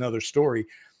that's another story.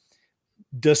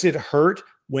 Does it hurt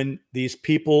when these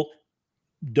people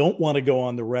don't want to go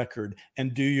on the record?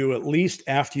 And do you, at least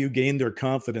after you gain their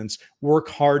confidence, work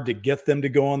hard to get them to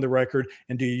go on the record?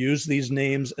 And do you use these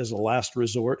names as a last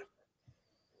resort?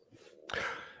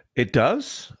 It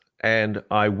does. And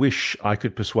I wish I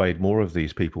could persuade more of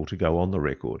these people to go on the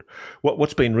record.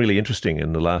 What's been really interesting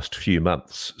in the last few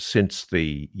months since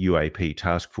the UAP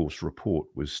Task Force report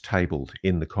was tabled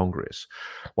in the Congress,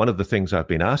 one of the things I've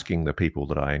been asking the people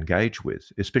that I engage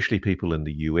with, especially people in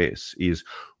the US, is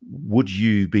would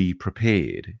you be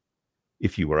prepared,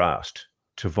 if you were asked,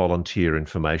 to volunteer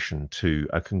information to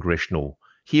a congressional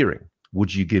hearing?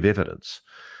 Would you give evidence?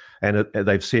 And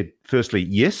they've said, firstly,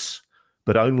 yes,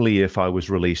 but only if I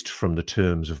was released from the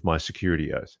terms of my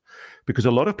security oath. Because a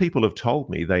lot of people have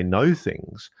told me they know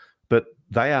things, but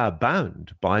they are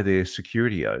bound by their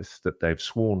security oath that they've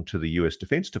sworn to the US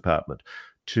Defense Department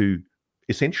to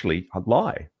essentially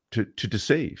lie. to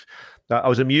deceive. I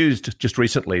was amused just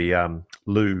recently,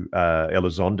 Lou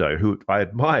Elizondo, who I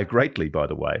admire greatly, by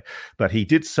the way, but he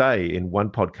did say in one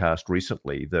podcast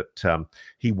recently that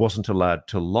he wasn't allowed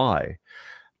to lie.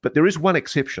 But there is one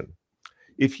exception.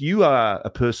 If you are a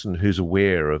person who's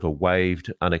aware of a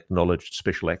waived, unacknowledged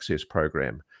special access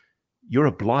program, you're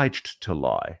obliged to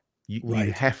lie.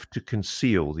 You have to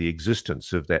conceal the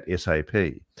existence of that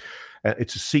SAP.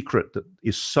 It's a secret that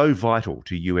is so vital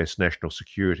to US national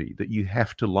security that you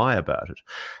have to lie about it.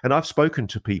 And I've spoken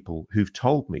to people who've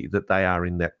told me that they are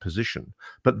in that position,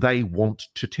 but they want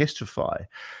to testify.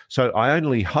 So I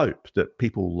only hope that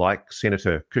people like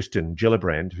Senator Kirsten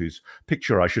Gillibrand, whose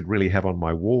picture I should really have on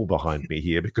my wall behind me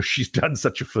here because she's done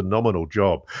such a phenomenal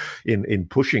job in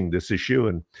pushing this issue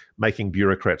and making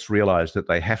bureaucrats realize that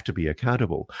they have to be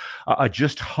accountable. I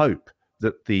just hope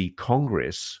that the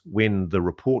Congress, when the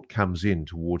report comes in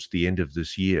towards the end of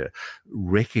this year,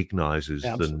 recognizes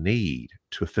the need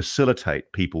to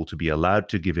facilitate people to be allowed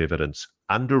to give evidence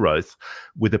under oath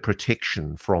with a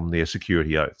protection from their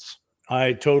security oaths.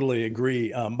 I totally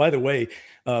agree. By the way,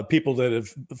 people that have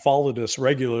followed us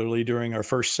regularly during our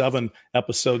first 7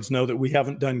 episodes know that we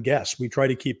haven't done guests. We try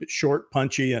to keep it short,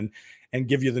 punchy, and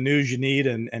give you the news you need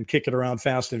and kick it around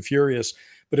fast and furious.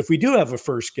 But if we do have a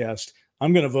first guest,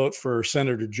 I'm going to vote for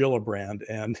Senator Gillibrand.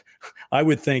 And I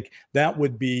would think that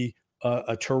would be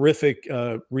a terrific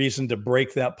reason to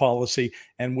break that policy.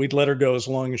 And we'd let her go as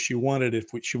long as she wanted if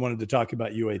she wanted to talk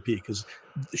about UAP, because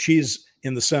she's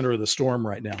in the center of the storm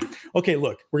right now. Okay,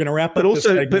 look, we're going to wrap up this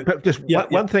segment. But just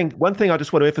one thing I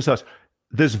just want to emphasize.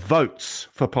 There's votes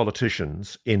for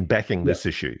politicians in backing this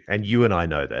issue. And you and I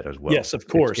know that as well. Yes, of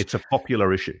course. It's a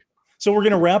popular issue. So we're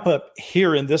going to wrap up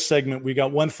here in this segment. We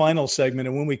got one final segment.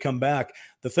 And when we come back,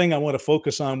 the thing I want to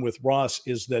focus on with Ross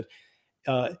is that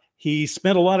he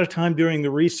spent a lot of time doing the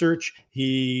research.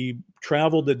 He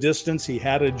traveled the distance. He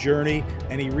had a journey,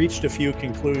 and he reached a few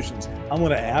conclusions. I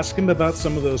want to ask him about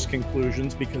some of those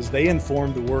conclusions because they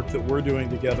inform the work that we're doing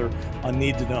together on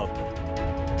Need to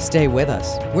Know. Stay with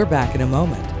us. We're back in a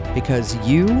moment because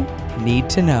you need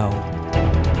to know.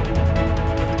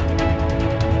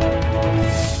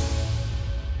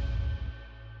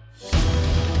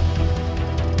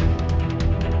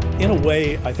 In a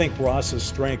way, I think Ross's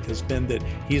strength has been that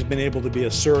he's been able to be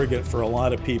a surrogate for a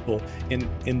lot of people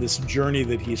in this journey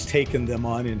that he's taken them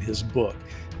on in his book,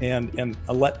 and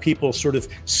let people sort of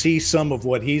see some of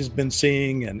what he's been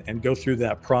seeing and go through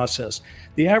that process.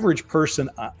 The average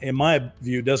person, in my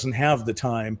view, doesn't have the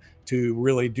time to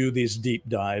really do these deep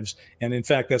dives. And in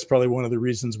fact, that's probably one of the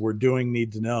reasons we're doing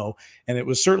Need to Know. And it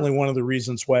was certainly one of the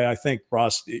reasons why I think,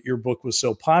 Ross, your book was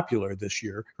so popular this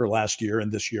year or last year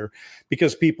and this year,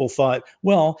 because people thought,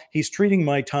 well, he's treating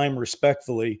my time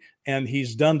respectfully and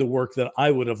he's done the work that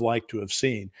I would have liked to have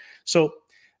seen. So,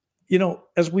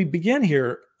 as we begin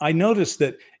here, I noticed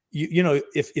that,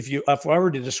 if I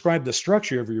were to describe the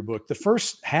structure of your book, the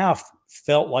first half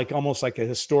felt like almost like a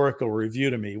historical review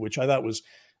to me, which I thought was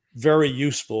very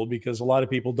useful because a lot of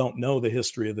people don't know the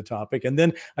history of the topic. And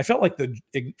then I felt like the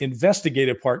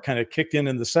investigative part kind of kicked in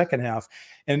the second half.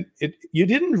 And you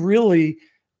didn't really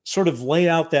sort of lay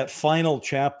out that final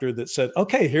chapter that said,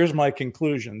 okay, here's my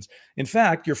conclusions. In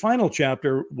fact, your final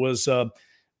chapter was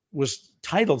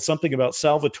titled something about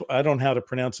Salvatore. I don't know how to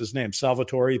pronounce his name.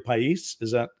 Salvatore Pais.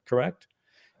 Is that correct?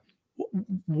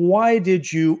 Why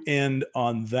did you end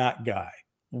on that guy?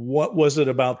 What was it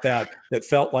about that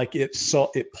felt like it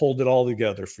pulled it all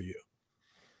together for you?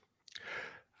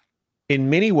 In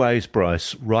many ways,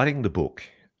 Bryce, writing the book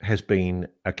has been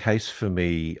a case for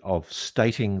me of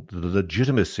stating the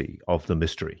legitimacy of the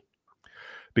mystery.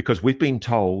 Because we've been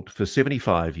told for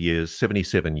 75 years,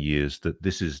 77 years, that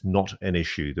this is not an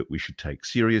issue that we should take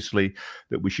seriously,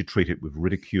 that we should treat it with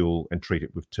ridicule and treat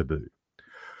it with taboo.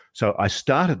 So I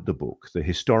started the book, the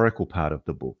historical part of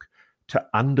the book, to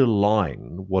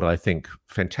underline what I think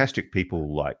fantastic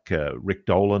people like Rick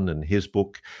Dolan and his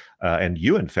book, and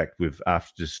you, in fact, with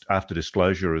After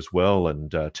Disclosure as well,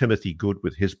 and Timothy Good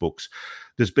with his books.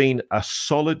 There's been a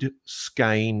solid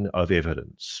skein of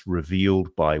evidence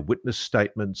revealed by witness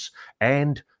statements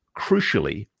and,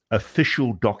 crucially,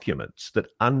 official documents that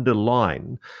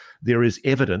underline there is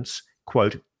evidence,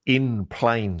 quote, in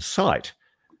plain sight,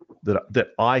 that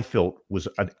I felt was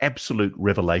an absolute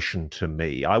revelation to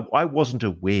me. I wasn't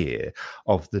aware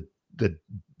of the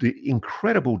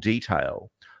incredible detail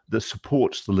that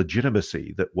supports the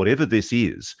legitimacy that whatever this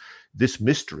is, this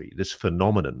mystery, this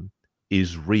phenomenon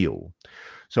is real.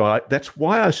 So that's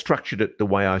why I structured it the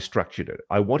way I structured it.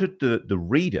 I wanted the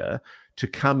reader to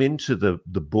come into the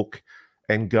book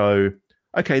and go,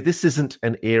 okay, this isn't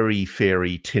an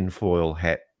airy-fairy tinfoil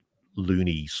hat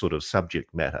loony sort of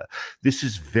subject matter. This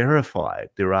is verified.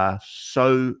 There are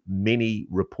so many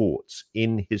reports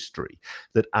in history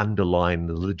that underline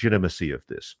the legitimacy of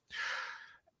this.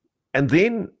 And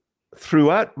then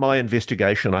throughout my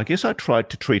investigation, I guess I tried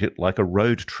to treat it like a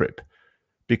road trip,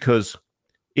 because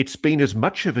it's been as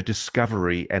much of a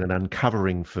discovery and an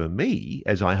uncovering for me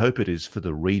as I hope it is for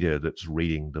the reader that's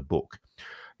reading the book.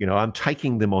 You know, I'm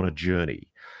taking them on a journey.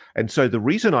 And so the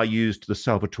reason I used the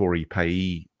Salvatore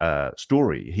Pais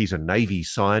story, he's a Navy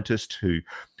scientist who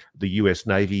the US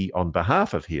Navy, on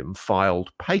behalf of him,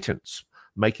 filed patents,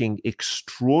 making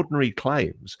extraordinary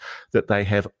claims that they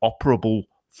have operable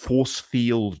force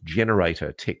field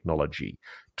generator technology,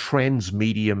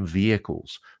 transmedium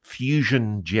vehicles,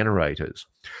 fusion generators.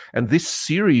 And this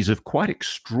series of quite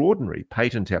extraordinary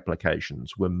patent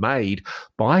applications were made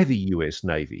by the US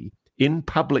Navy in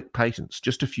public patents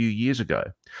just a few years ago.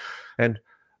 And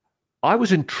I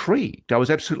was intrigued. I was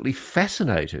absolutely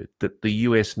fascinated that the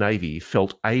US Navy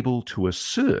felt able to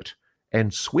assert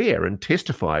and swear and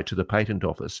testify to the Patent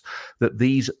Office that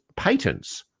these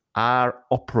patents are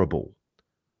operable.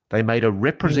 They made a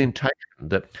representation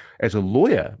that, as a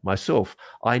lawyer myself,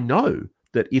 I know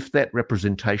that if that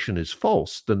representation is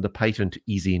false, then the patent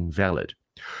is invalid.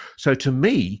 So to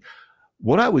me,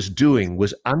 what I was doing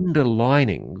was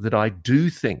underlining that I do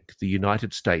think the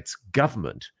United States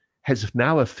government has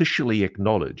now officially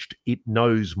acknowledged it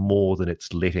knows more than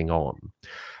it's letting on.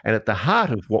 And at the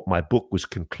heart of what my book was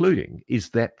concluding is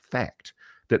that fact,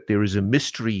 that there is a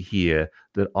mystery here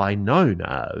that I know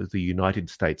now the United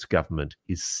States government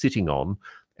is sitting on,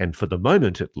 and for the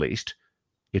moment at least,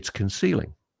 it's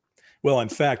concealing. Well, in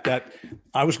fact, that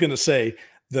I was going to say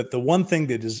that the one thing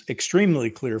that is extremely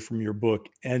clear from your book,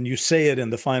 and you say it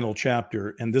in the final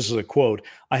chapter, and this is a quote,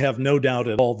 "I have no doubt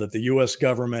at all that the US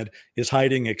government is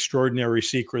hiding extraordinary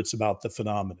secrets about the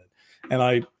phenomenon." And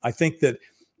I think that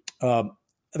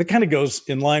that kind of goes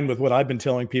in line with what I've been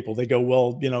telling people. They go,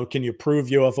 well, you know, can you prove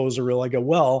UFOs are real? I go,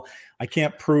 well, I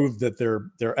can't prove that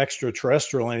they're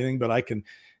extraterrestrial or anything, but I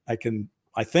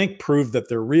think prove that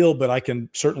they're real, but I can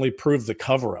certainly prove the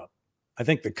cover-up. I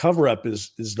think the cover-up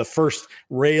is the first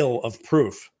rail of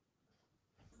proof.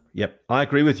 Yep, I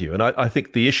agree with you. And I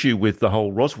think the issue with the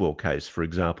whole Roswell case, for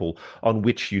example, on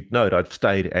which you'd note I've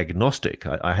stayed agnostic.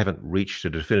 I haven't reached a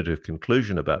definitive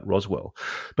conclusion about Roswell.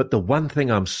 But the one thing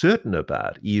I'm certain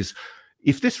about is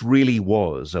if this really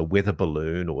was a weather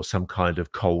balloon or some kind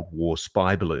of Cold War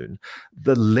spy balloon,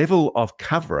 the level of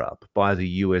cover-up by the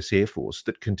US Air Force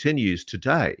that continues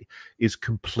today is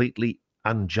completely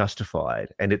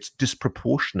unjustified, and it's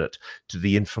disproportionate to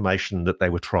the information that they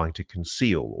were trying to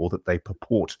conceal or that they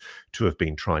purport to have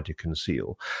been trying to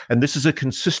conceal. And this is a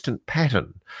consistent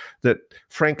pattern that,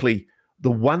 frankly, the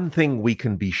one thing we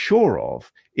can be sure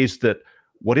of is that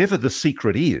whatever the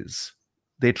secret is,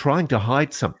 they're trying to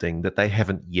hide something that they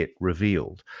haven't yet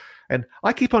revealed. And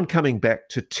I keep on coming back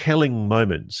to telling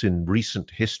moments in recent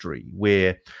history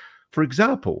where, for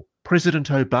example, President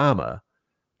Obama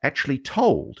actually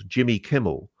told Jimmy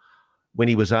Kimmel when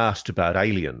he was asked about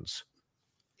aliens,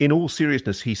 in all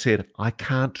seriousness, he said, "I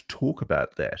can't talk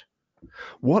about that."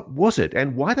 What was it?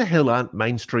 And why the hell aren't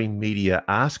mainstream media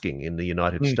asking in the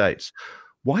United States,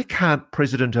 why can't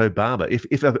President Obama,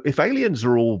 if aliens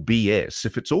are all BS,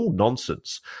 if it's all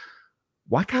nonsense,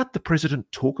 why can't the president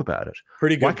talk about it?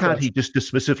 Why can't he just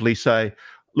dismissively say,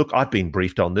 look, I've been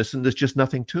briefed on this and there's just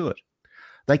nothing to it?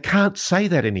 They can't say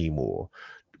that anymore.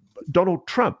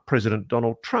 President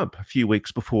Donald Trump, a few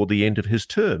weeks before the end of his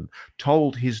term,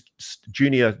 told his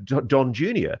junior, Don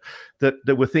Jr., that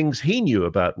there were things he knew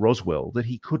about Roswell that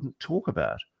he couldn't talk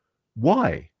about.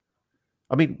 Why?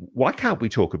 I mean, why can't we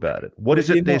talk about it? What is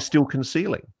it they're still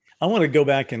concealing? I want to go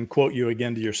back and quote you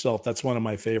again to yourself. That's one of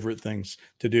my favorite things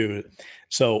to do.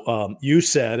 So you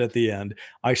said at the end,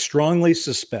 "I strongly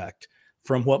suspect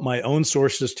from what my own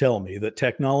sources tell me that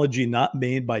technology not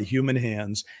made by human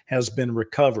hands has been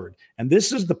recovered." And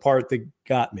this is the part that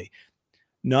got me.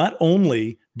 Not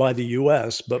only by the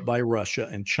US, but by Russia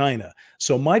and China.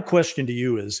 So my question to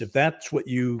you is, if that's what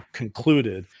you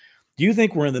concluded, do you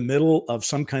think we're in the middle of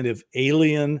some kind of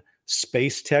alien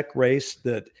space tech race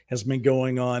that has been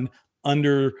going on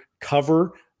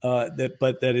undercover,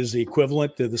 that is the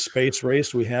equivalent to the space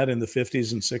race we had in the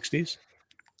 50s and 60s?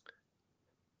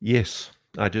 Yes,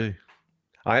 I do.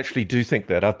 I actually do think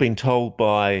that. I've been told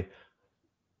by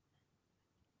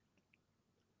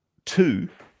 2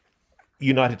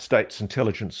 United States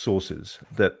intelligence sources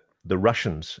that the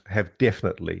Russians have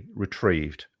definitely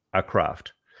retrieved a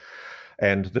craft.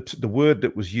 And the word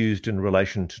that was used in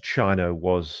relation to China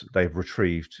was they've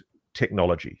retrieved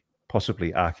technology,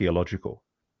 possibly archaeological.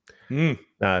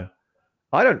 Now,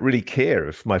 I don't really care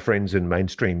if my friends in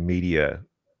mainstream media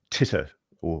titter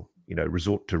or,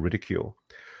 resort to ridicule.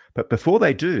 But before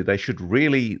they do, they should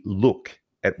really look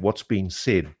at what's been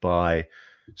said by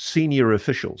senior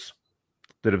officials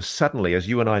that have suddenly, as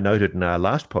you and I noted in our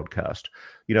last podcast,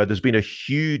 there's been a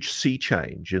huge sea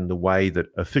change in the way that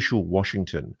official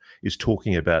Washington is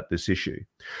talking about this issue.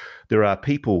 There are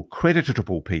people,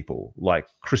 creditable people, like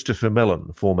Christopher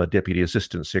Mellon, former Deputy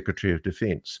Assistant Secretary of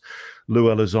Defense,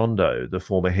 Lou Elizondo, the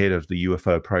former head of the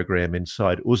UFO program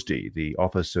inside USDI, the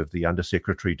Office of the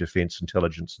Undersecretary Defense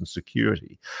Intelligence and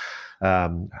Security,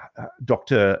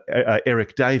 Dr.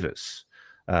 Eric Davis,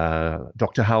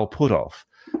 Dr. Hal Puthoff.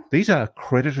 These are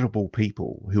creditable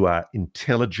people who are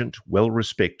intelligent,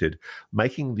 well-respected,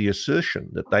 making the assertion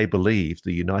that they believe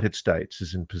the United States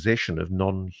is in possession of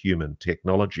non-human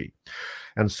technology.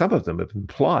 And some of them have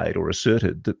implied or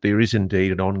asserted that there is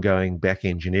indeed an ongoing back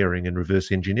engineering and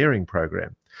reverse engineering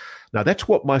program. Now, that's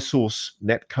what my source,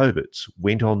 Nat Kovitz,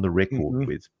 went on the record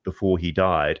with before he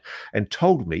died and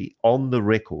told me on the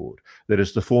record that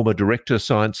as the former Director of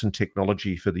Science and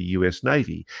Technology for the US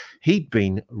Navy, he'd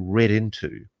been read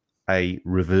into a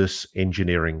reverse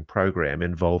engineering program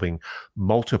involving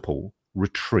multiple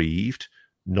retrieved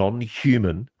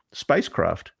non-human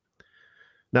spacecraft.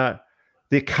 Now,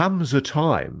 there comes a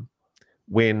time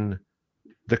when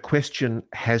the question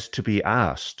has to be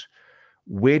asked,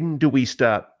 when do we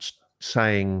start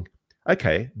saying,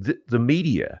 okay, the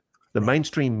media, the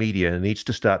mainstream media needs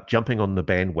to start jumping on the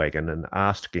bandwagon and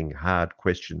asking hard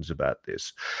questions about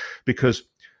this? Because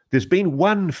there's been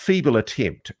one feeble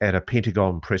attempt at a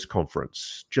Pentagon press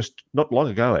conference just not long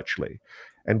ago, actually.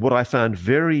 And what I found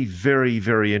very, very,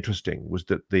 very interesting was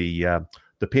that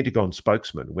the Pentagon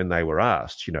spokesman, when they were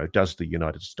asked, does the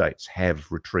United States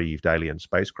have retrieved alien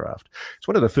spacecraft? It's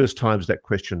one of the first times that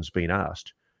question's been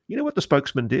asked. You know what the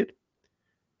spokesman did?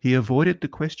 He avoided the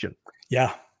question.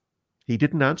 Yeah. He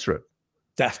didn't answer it.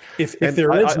 If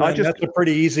there is one, that's a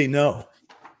pretty easy no.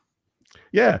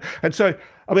 Yeah. And so,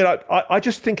 I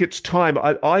just think it's time.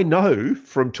 I know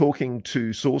from talking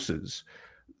to sources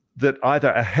that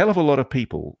either a hell of a lot of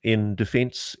people in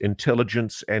defense,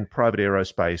 intelligence, and private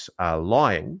aerospace are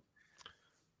lying,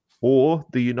 or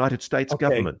the United States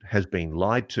government has been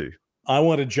lied to. I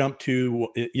want to jump to,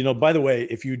 by the way,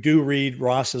 if you do read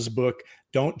Ross's book,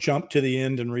 don't jump to the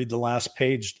end and read the last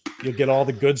page. You'll get all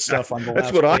the good stuff on the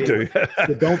last page. That's what I do.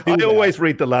 So don't do I that. always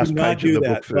read the last page of the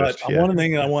book first. But one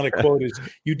thing I want to quote is,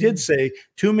 you did say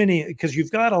too many, because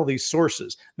you've got all these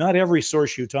sources. Not every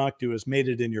source you talk to has made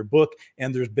it in your book,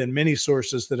 and there's been many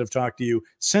sources that have talked to you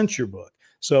since your book.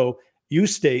 So you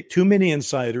state too many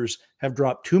insiders have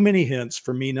dropped too many hints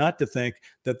for me not to think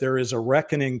that there is a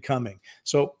reckoning coming.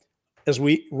 So as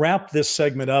we wrap this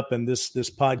segment up and this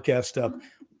podcast up,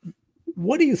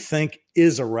 what do you think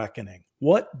is a reckoning?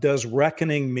 What does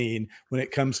reckoning mean when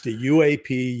it comes to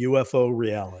UAP, UFO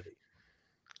reality?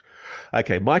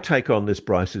 Okay, my take on this,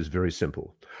 Bryce, is very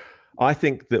simple. I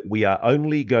think that we are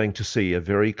only going to see a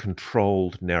very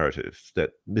controlled narrative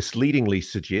that misleadingly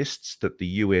suggests that the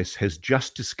US has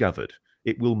just discovered.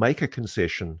 It will make a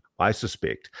concession, I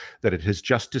suspect, that it has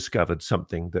just discovered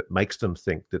something that makes them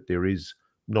think that there is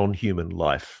non-human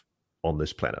life on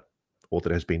this planet, or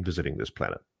that has been visiting this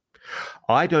planet.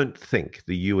 I don't think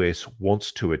the US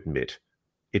wants to admit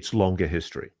its longer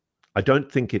history. I don't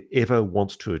think it ever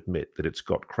wants to admit that it's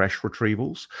got crash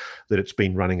retrievals, that it's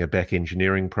been running a back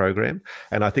engineering program.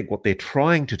 And I think what they're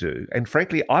trying to do, and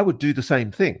frankly, I would do the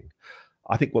same thing.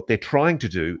 I think what they're trying to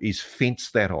do is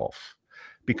fence that off,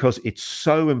 because it's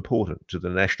so important to the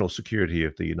national security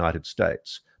of the United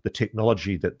States, the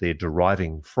technology that they're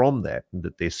deriving from that and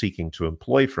that they're seeking to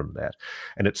employ from that.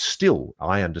 And it's still,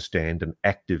 I understand, an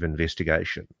active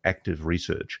investigation, active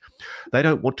research. They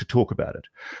don't want to talk about it.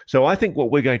 So I think what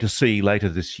we're going to see later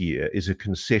this year is a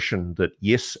concession that,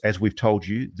 yes, as we've told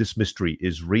you, this mystery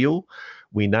is real.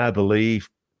 We now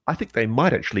believe, I think they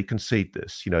might actually concede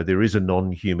this. There is a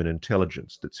non-human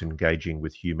intelligence that's engaging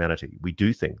with humanity. We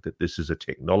do think that this is a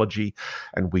technology,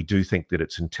 and we do think that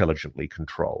it's intelligently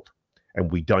controlled. And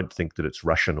we don't think that it's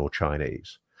Russian or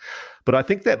Chinese. But I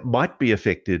think that might be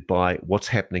affected by what's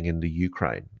happening in the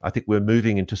Ukraine. I think we're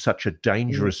moving into such a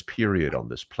dangerous period on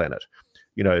this planet.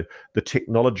 The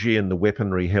technology and the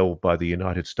weaponry held by the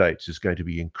United States is going to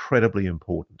be incredibly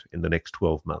important in the next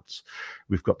 12 months.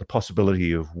 We've got the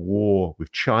possibility of war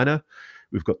with China.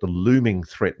 We've got the looming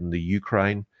threat in the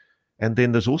Ukraine. And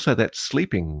then there's also that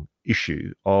sleeping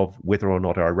issue of whether or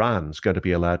not Iran's going to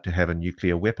be allowed to have a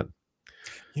nuclear weapon.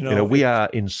 We are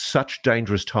in such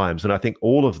dangerous times, and I think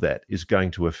all of that is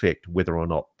going to affect whether or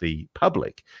not the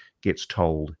public gets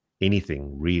told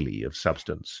anything really of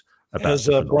substance about As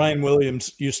Brian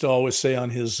Williams used to always say on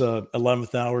his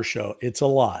 11th Hour show, it's a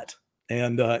lot.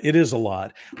 And it is a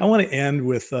lot. I want to end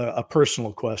with a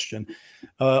personal question.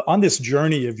 On this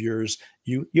journey of yours,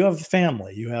 you have a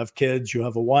family, you have kids, you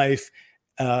have a wife.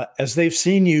 As they've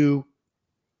seen you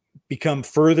become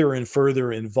further and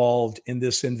further involved in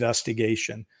this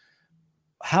investigation,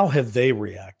 how have they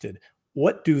reacted?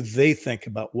 What do they think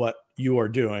about what you are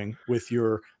doing with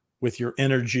your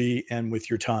energy and with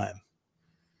your time?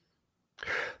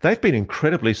 They've been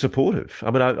incredibly supportive. I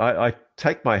mean, I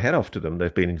take my hat off to them.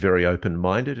 They've been very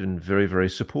open-minded and very, very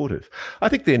supportive. I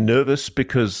think they're nervous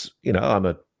because, I'm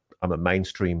a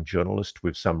mainstream journalist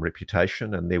with some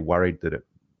reputation, and they're worried that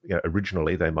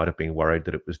originally they might have been worried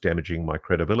that it was damaging my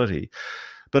credibility.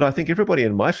 But I think everybody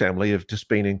in my family have just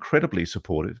been incredibly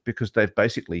supportive because they've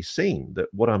basically seen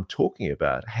that what I'm talking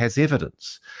about has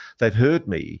evidence. They've heard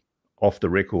me off the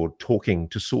record talking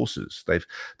to sources. They've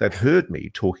heard me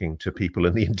talking to people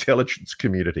in the intelligence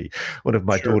community. One of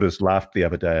my daughters laughed the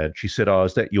other day and she said, "Oh,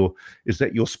 is that your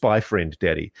spy friend,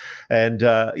 Daddy?" And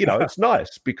it's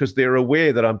nice because they're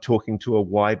aware that I'm talking to a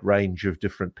wide range of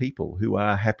different people who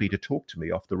are happy to talk to me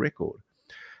off the record.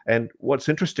 And what's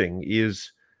interesting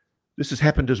is this has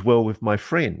happened as well with my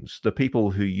friends, the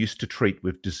people who used to treat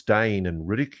with disdain and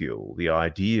ridicule the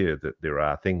idea that there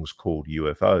are things called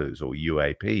UFOs or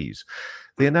UAPs.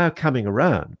 They're now coming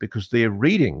around because they're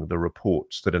reading the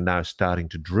reports that are now starting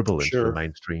to dribble into the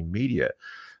mainstream media.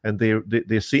 And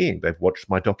they're seeing, they've watched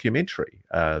my documentary,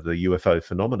 The UFO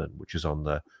Phenomenon, which is on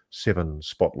the 7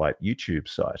 Spotlight YouTube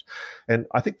site. And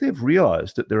I think they've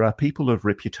realized that there are people of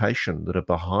reputation that are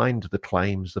behind the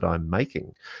claims that I'm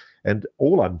making. And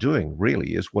all I'm doing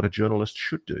really is what a journalist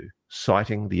should do,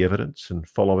 citing the evidence and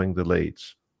following the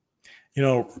leads.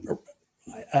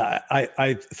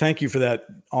 I thank you for that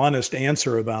honest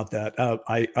answer about that.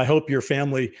 I hope your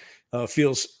family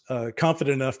feels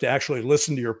confident enough to actually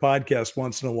listen to your podcast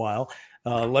once in a while.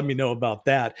 Let me know about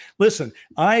that. Listen,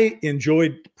 I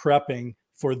enjoyed prepping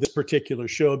for this particular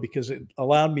show because it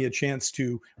allowed me a chance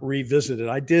to revisit it.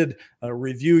 I did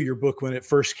review your book when it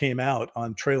first came out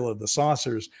on Trail of the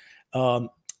Saucers.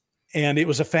 And it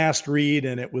was a fast read,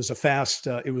 and it was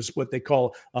it was what they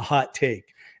call a hot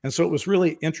take. And so it was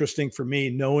really interesting for me,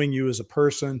 knowing you as a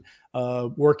person,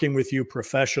 working with you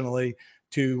professionally,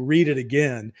 to read it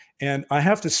again. And I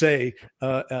have to say,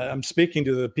 I'm speaking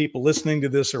to the people listening to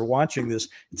this or watching this,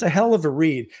 it's a hell of a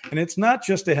read. And it's not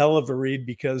just a hell of a read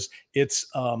because it's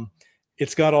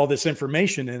got all this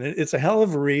information in it. It's a hell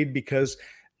of a read because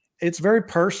it's very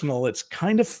personal. It's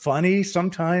kind of funny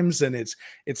sometimes, and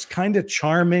it's kind of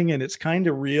charming, and it's kind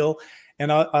of real.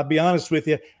 And I'll be honest with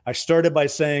you, I started by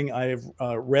saying I've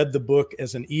read the book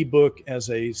as an ebook, as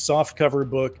a softcover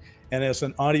book, and as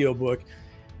an audiobook.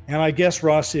 And I guess,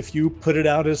 Ross, if you put it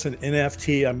out as an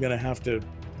NFT, I'm going to have to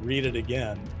read it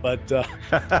again. But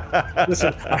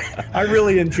listen, I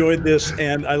really enjoyed this,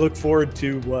 and I look forward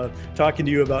to talking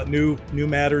to you about new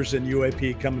matters in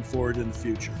UAP coming forward in the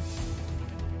future.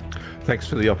 Thanks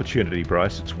for the opportunity,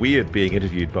 Bryce. It's weird being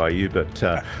interviewed by you, but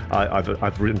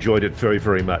I've enjoyed it very,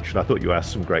 very much. And I thought you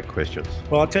asked some great questions.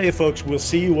 Well, I'll tell you, folks, we'll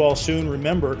see you all soon.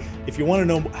 Remember, if you want to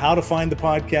know how to find the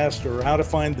podcast or how to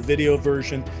find the video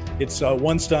version, it's a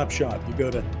one-stop shop. You go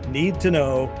to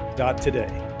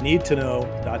needtoknow.today.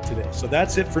 Needtoknow.today. So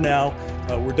that's it for now.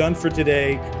 We're done for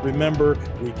today. Remember,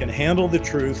 we can handle the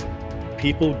truth.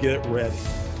 People, get ready.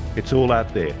 It's all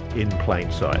out there in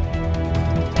plain sight.